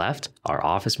have left are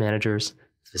office managers,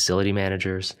 facility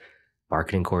managers,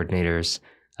 marketing coordinators,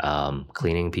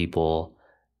 cleaning people,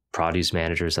 produce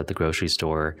managers at the grocery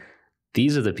store.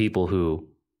 These are the people who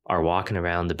are walking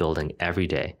around the building every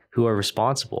day, who are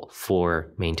responsible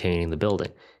for maintaining the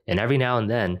building. And every now and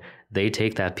then, they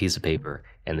take that piece of paper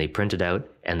and they print it out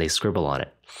and they scribble on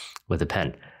it with a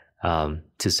pen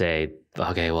to say,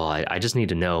 okay, well, I just need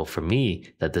to know for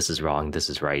me that this is wrong, this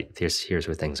is right, here's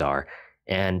where things are.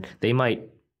 And they might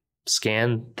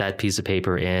scan that piece of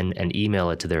paper in and email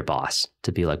it to their boss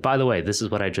to be like, by the way, this is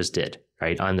what I just did,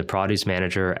 right? I'm the produce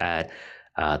manager at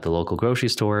the local grocery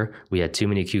store. We had too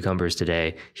many cucumbers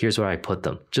today. Here's where I put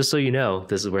them. Just so you know,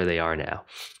 this is where they are now.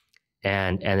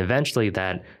 And eventually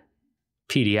that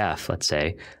PDF, let's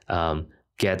say,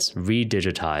 gets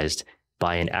redigitized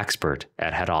by an expert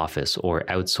at head office or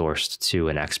outsourced to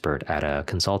an expert at a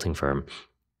consulting firm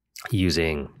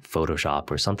using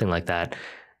Photoshop or something like that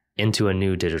into a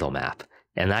new digital map.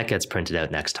 And that gets printed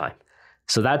out next time.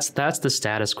 So that's the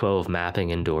status quo of mapping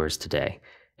indoors today.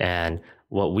 And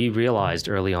what we realized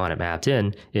early on at Mapped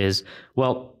In is,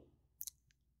 well,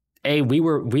 we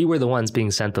were the ones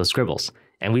being sent those scribbles.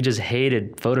 And we just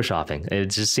hated photoshopping. It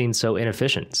just seemed so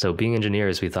inefficient. So being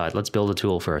engineers, we thought, let's build a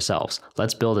tool for ourselves.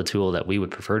 Let's build a tool that we would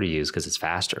prefer to use because it's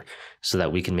faster, so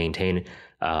that we can maintain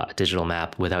a digital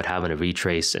map without having to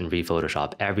retrace and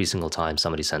re-Photoshop every single time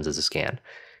somebody sends us a scan.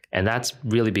 And that's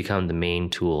really become the main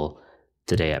tool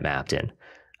today at Mapped In.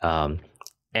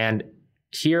 And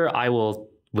here I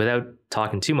will, without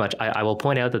talking too much, I will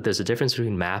point out that there's a difference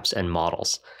between maps and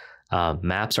models.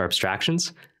 Maps are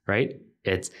abstractions, right?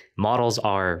 Models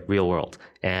are real world.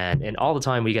 And all the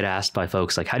time we get asked by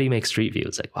folks like, how do you make Street View?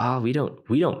 It's like, wow, we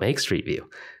don't make Street View,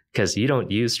 because you don't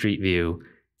use Street View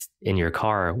in your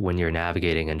car when you're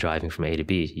navigating and driving from A to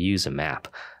B. You use a map.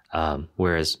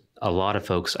 Whereas a lot of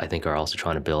folks, I think, are also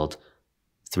trying to build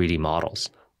 3D models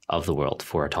of the world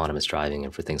for autonomous driving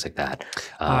and for things like that.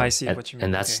 I see what you mean.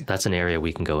 And that's an area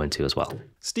we can go into as well.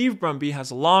 Steve Brumby has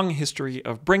a long history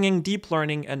of bringing deep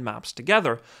learning and maps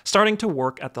together, starting to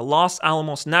work at the Los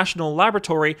Alamos National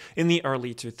Laboratory in the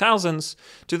early 2000s,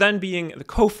 to then being the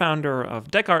co-founder of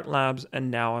Descartes Labs,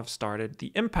 and now have started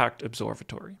the Impact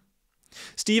Observatory.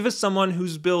 Steve is someone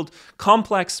who's built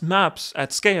complex maps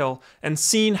at scale and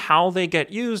seen how they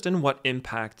get used and what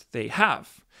impact they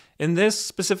have. In this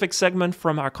specific segment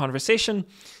from our conversation,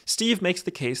 Steve makes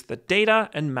the case that data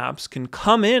and maps can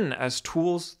come in as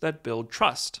tools that build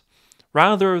trust.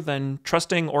 Rather than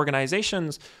trusting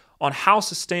organizations on how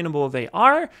sustainable they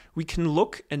are, we can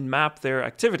look and map their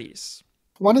activities.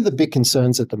 One of the big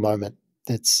concerns at the moment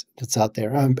that's out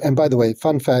there, and by the way,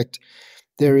 fun fact,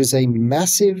 there is a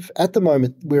massive, at the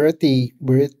moment, we're at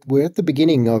the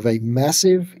beginning of a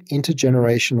massive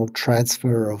intergenerational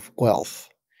transfer of wealth,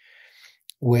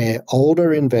 where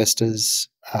older investors,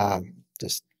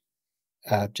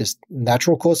 just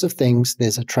natural course of things,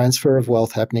 there's a transfer of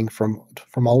wealth happening from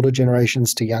older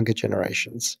generations to younger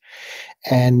generations.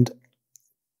 And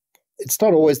it's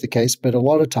not always the case, but a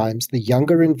lot of times the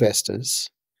younger investors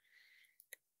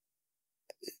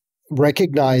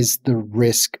recognize the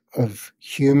risk of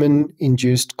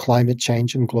human-induced climate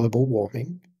change and global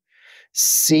warming,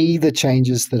 see the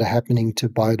changes that are happening to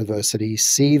biodiversity,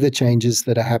 see the changes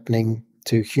that are happening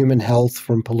to human health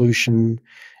from pollution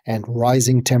and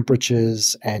rising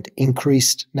temperatures and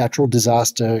increased natural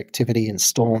disaster activity and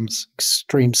storms,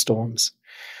 extreme storms.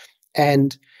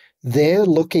 And they are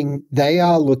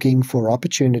looking for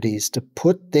opportunities to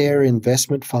put their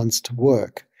investment funds to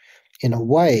work in a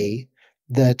way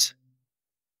that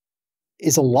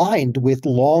is aligned with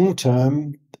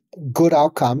long-term good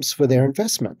outcomes for their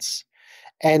investments.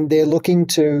 And they're looking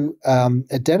to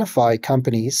identify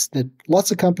companies that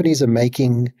lots of companies are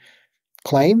making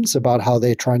claims about how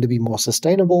they're trying to be more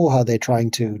sustainable, how they're trying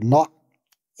to not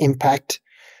impact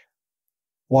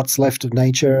what's left of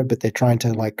nature, but they're trying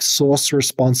to source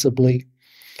responsibly,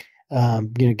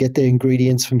 get their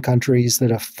ingredients from countries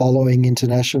that are following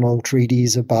international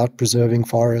treaties about preserving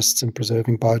forests and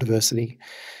preserving biodiversity.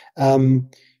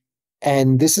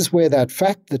 And this is where that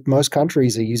fact that most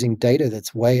countries are using data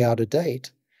that's way out of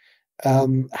date.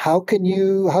 How can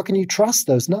you trust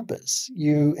those numbers?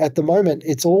 At the moment,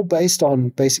 it's all based on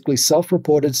basically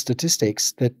self-reported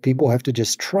statistics that people have to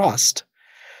just trust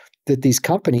that these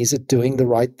companies are doing the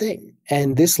right thing.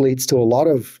 And this leads to a lot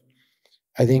of,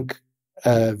 I think,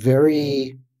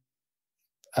 very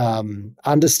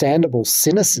understandable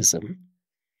cynicism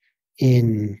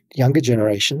in younger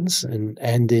generations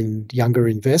and in younger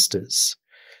investors,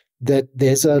 that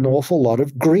there's an awful lot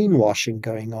of greenwashing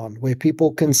going on, where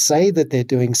people can say that they're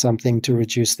doing something to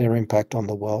reduce their impact on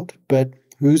the world, but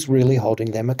who's really holding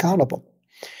them accountable?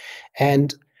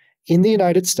 And in the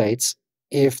United States,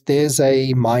 if there's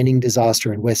a mining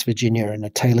disaster in West Virginia and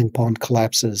a tailing pond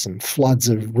collapses and floods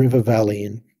a river valley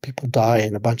and people die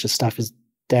and a bunch of stuff is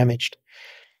damaged,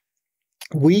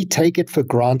 we take it for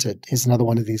granted. Here's another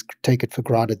one of these take it for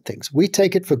granted things. We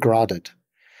take it for granted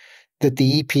that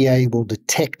the EPA will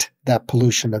detect that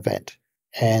pollution event,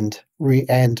 and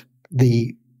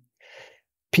the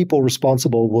people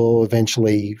responsible will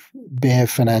eventually bear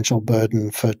financial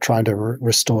burden for trying to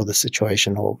restore the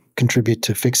situation or contribute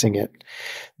to fixing it.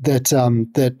 That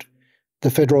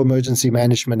the Federal Emergency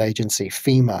Management Agency,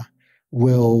 FEMA,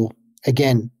 will,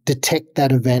 again, detect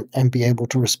that event and be able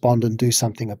to respond and do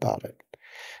something about it.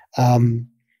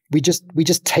 We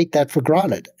just take that for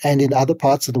granted. And in other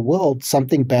parts of the world,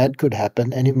 something bad could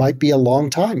happen, and it might be a long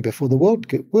time before the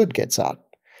word gets out.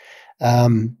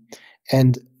 And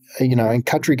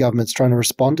country governments trying to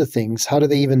respond to things, how do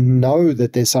they even know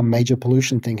that there's some major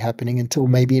pollution thing happening until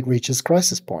maybe it reaches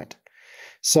crisis point?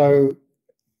 So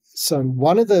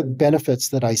one of the benefits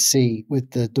that I see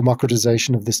with the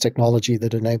democratization of this technology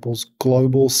that enables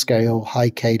global scale, high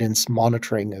cadence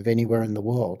monitoring of anywhere in the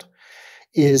world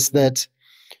is that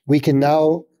we can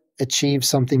now achieve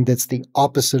something that's the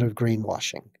opposite of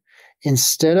greenwashing.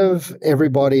 Instead of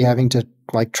everybody having to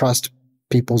trust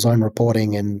people's own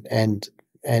reporting and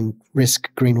risk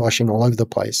greenwashing all over the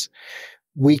place,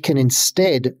 we can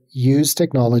instead use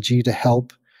technology to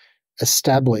help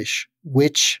establish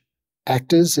which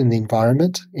actors in the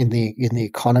environment, in the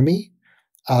economy,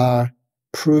 are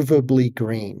provably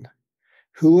green.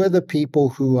 Who are the people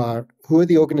who are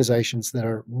the organizations that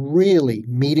are really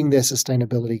meeting their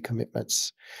sustainability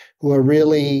commitments, who are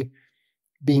really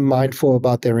being mindful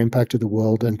about their impact to the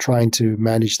world and trying to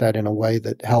manage that in a way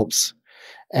that helps?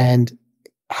 And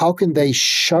how can they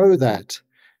show that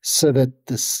so that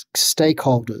the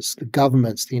stakeholders, the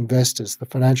governments, the investors, the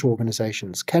financial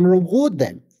organizations can reward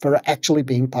them for actually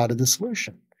being part of the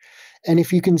solution? And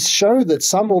if you can show that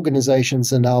some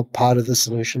organizations are now part of the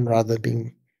solution rather than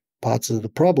being parts of the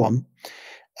problem,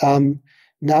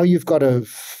 now you've got a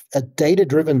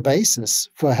data-driven basis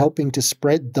for helping to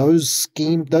spread those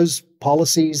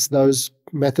policies, those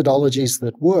methodologies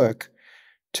that work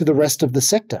to the rest of the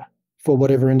sector for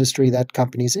whatever industry that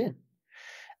company's in.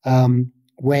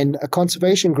 When a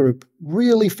conservation group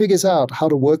really figures out how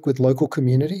to work with local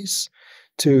communities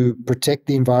to protect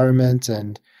the environment,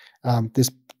 and there's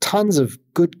tons of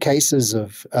good cases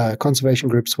of conservation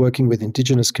groups working with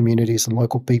indigenous communities and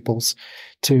local peoples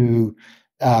to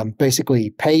basically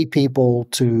pay people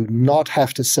to not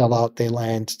have to sell out their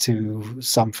land to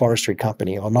some forestry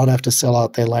company or not have to sell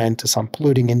out their land to some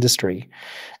polluting industry.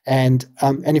 And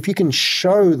if you can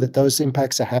show that those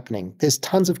impacts are happening, there's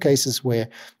tons of cases where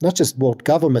not just world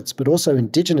governments, but also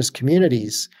indigenous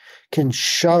communities can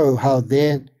show how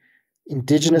their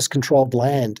indigenous controlled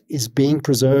land is being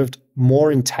preserved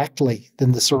more intactly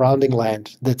than the surrounding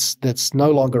land that's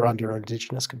no longer under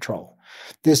indigenous control.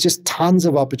 There's just tons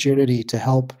of opportunity to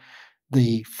help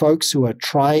the folks who are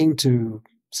trying to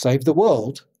save the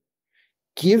world,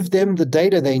 give them the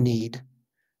data they need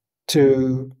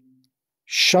to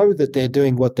show that they're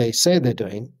doing what they say they're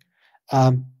doing,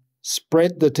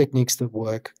 spread the techniques that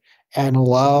work, and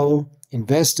allow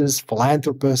investors,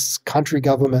 philanthropists, country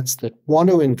governments that want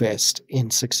to invest in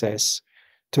success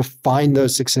to find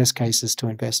those success cases to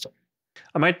invest in.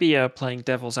 I might be playing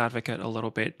devil's advocate a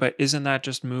little bit, but isn't that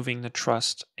just moving the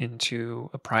trust into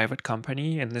a private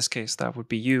company? In this case, that would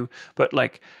be you. But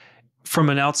from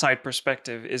an outside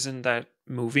perspective, isn't that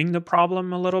moving the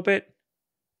problem a little bit?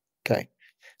 Okay.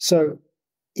 So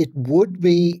it would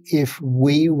be if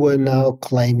we were now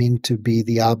claiming to be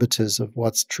the arbiters of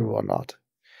what's true or not.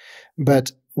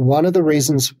 But one of the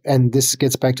reasons, and this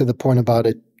gets back to the point about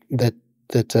it, that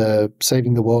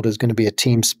saving the world is going to be a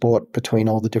team sport between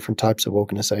all the different types of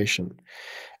organization.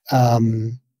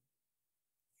 We're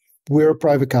a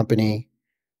private company.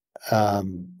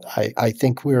 I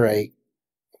think we're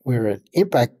an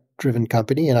impact-driven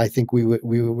company, and I think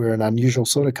we're an unusual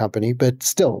sort of company. But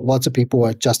still, lots of people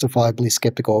are justifiably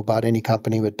skeptical about any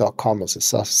company with .com as a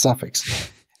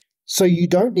suffix. So you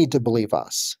don't need to believe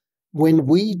us. When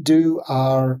we do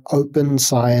our open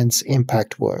science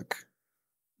impact work,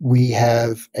 we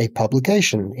have a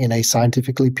publication in a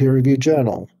scientifically peer-reviewed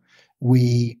journal.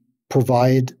 We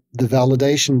provide the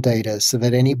validation data so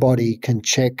that anybody can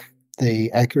check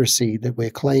the accuracy that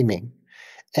we're claiming.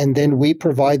 And then we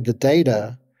provide the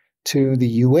data to the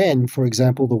UN, for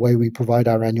example, the way we provide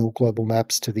our annual global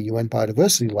maps to the UN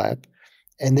Biodiversity Lab.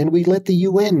 And then we let the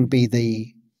UN be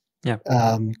the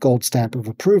gold stamp of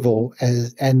approval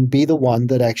and be the one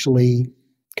that actually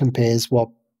compares what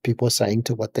people are saying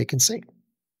to what they can see.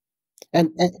 And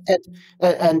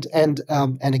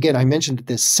again, I mentioned that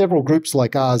there's several groups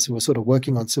like ours who are sort of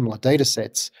working on similar data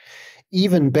sets.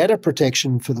 Even better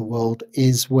protection for the world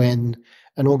is when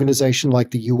an organization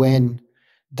like the UN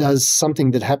does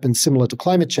something that happens similar to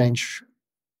climate change,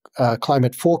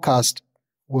 climate forecast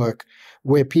work,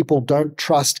 where people don't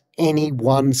trust any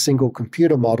one single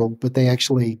computer model, but they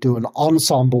actually do an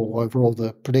ensemble over all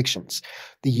the predictions.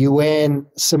 The UN,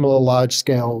 similar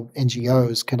large-scale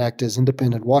NGOs can act as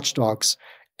independent watchdogs,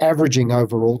 averaging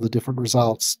over all the different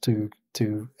results to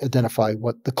to identify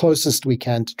what the closest we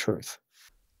can to truth.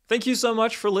 Thank you so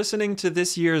much for listening to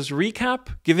this year's recap,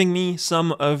 giving me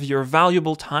some of your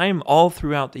valuable time all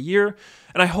throughout the year,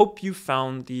 and I hope you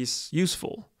found these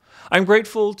useful. I'm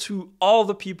grateful to all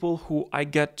the people who I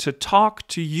get to talk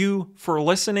to, you for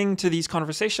listening to these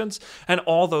conversations, and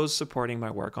all those supporting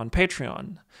my work on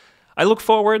Patreon. I look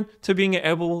forward to being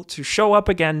able to show up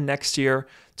again next year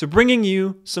to bringing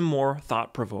you some more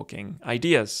thought-provoking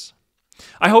ideas.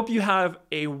 I hope you have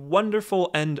a wonderful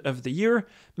end of the year.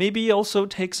 Maybe also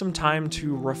take some time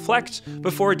to reflect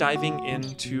before diving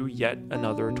into yet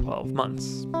another 12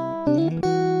 months.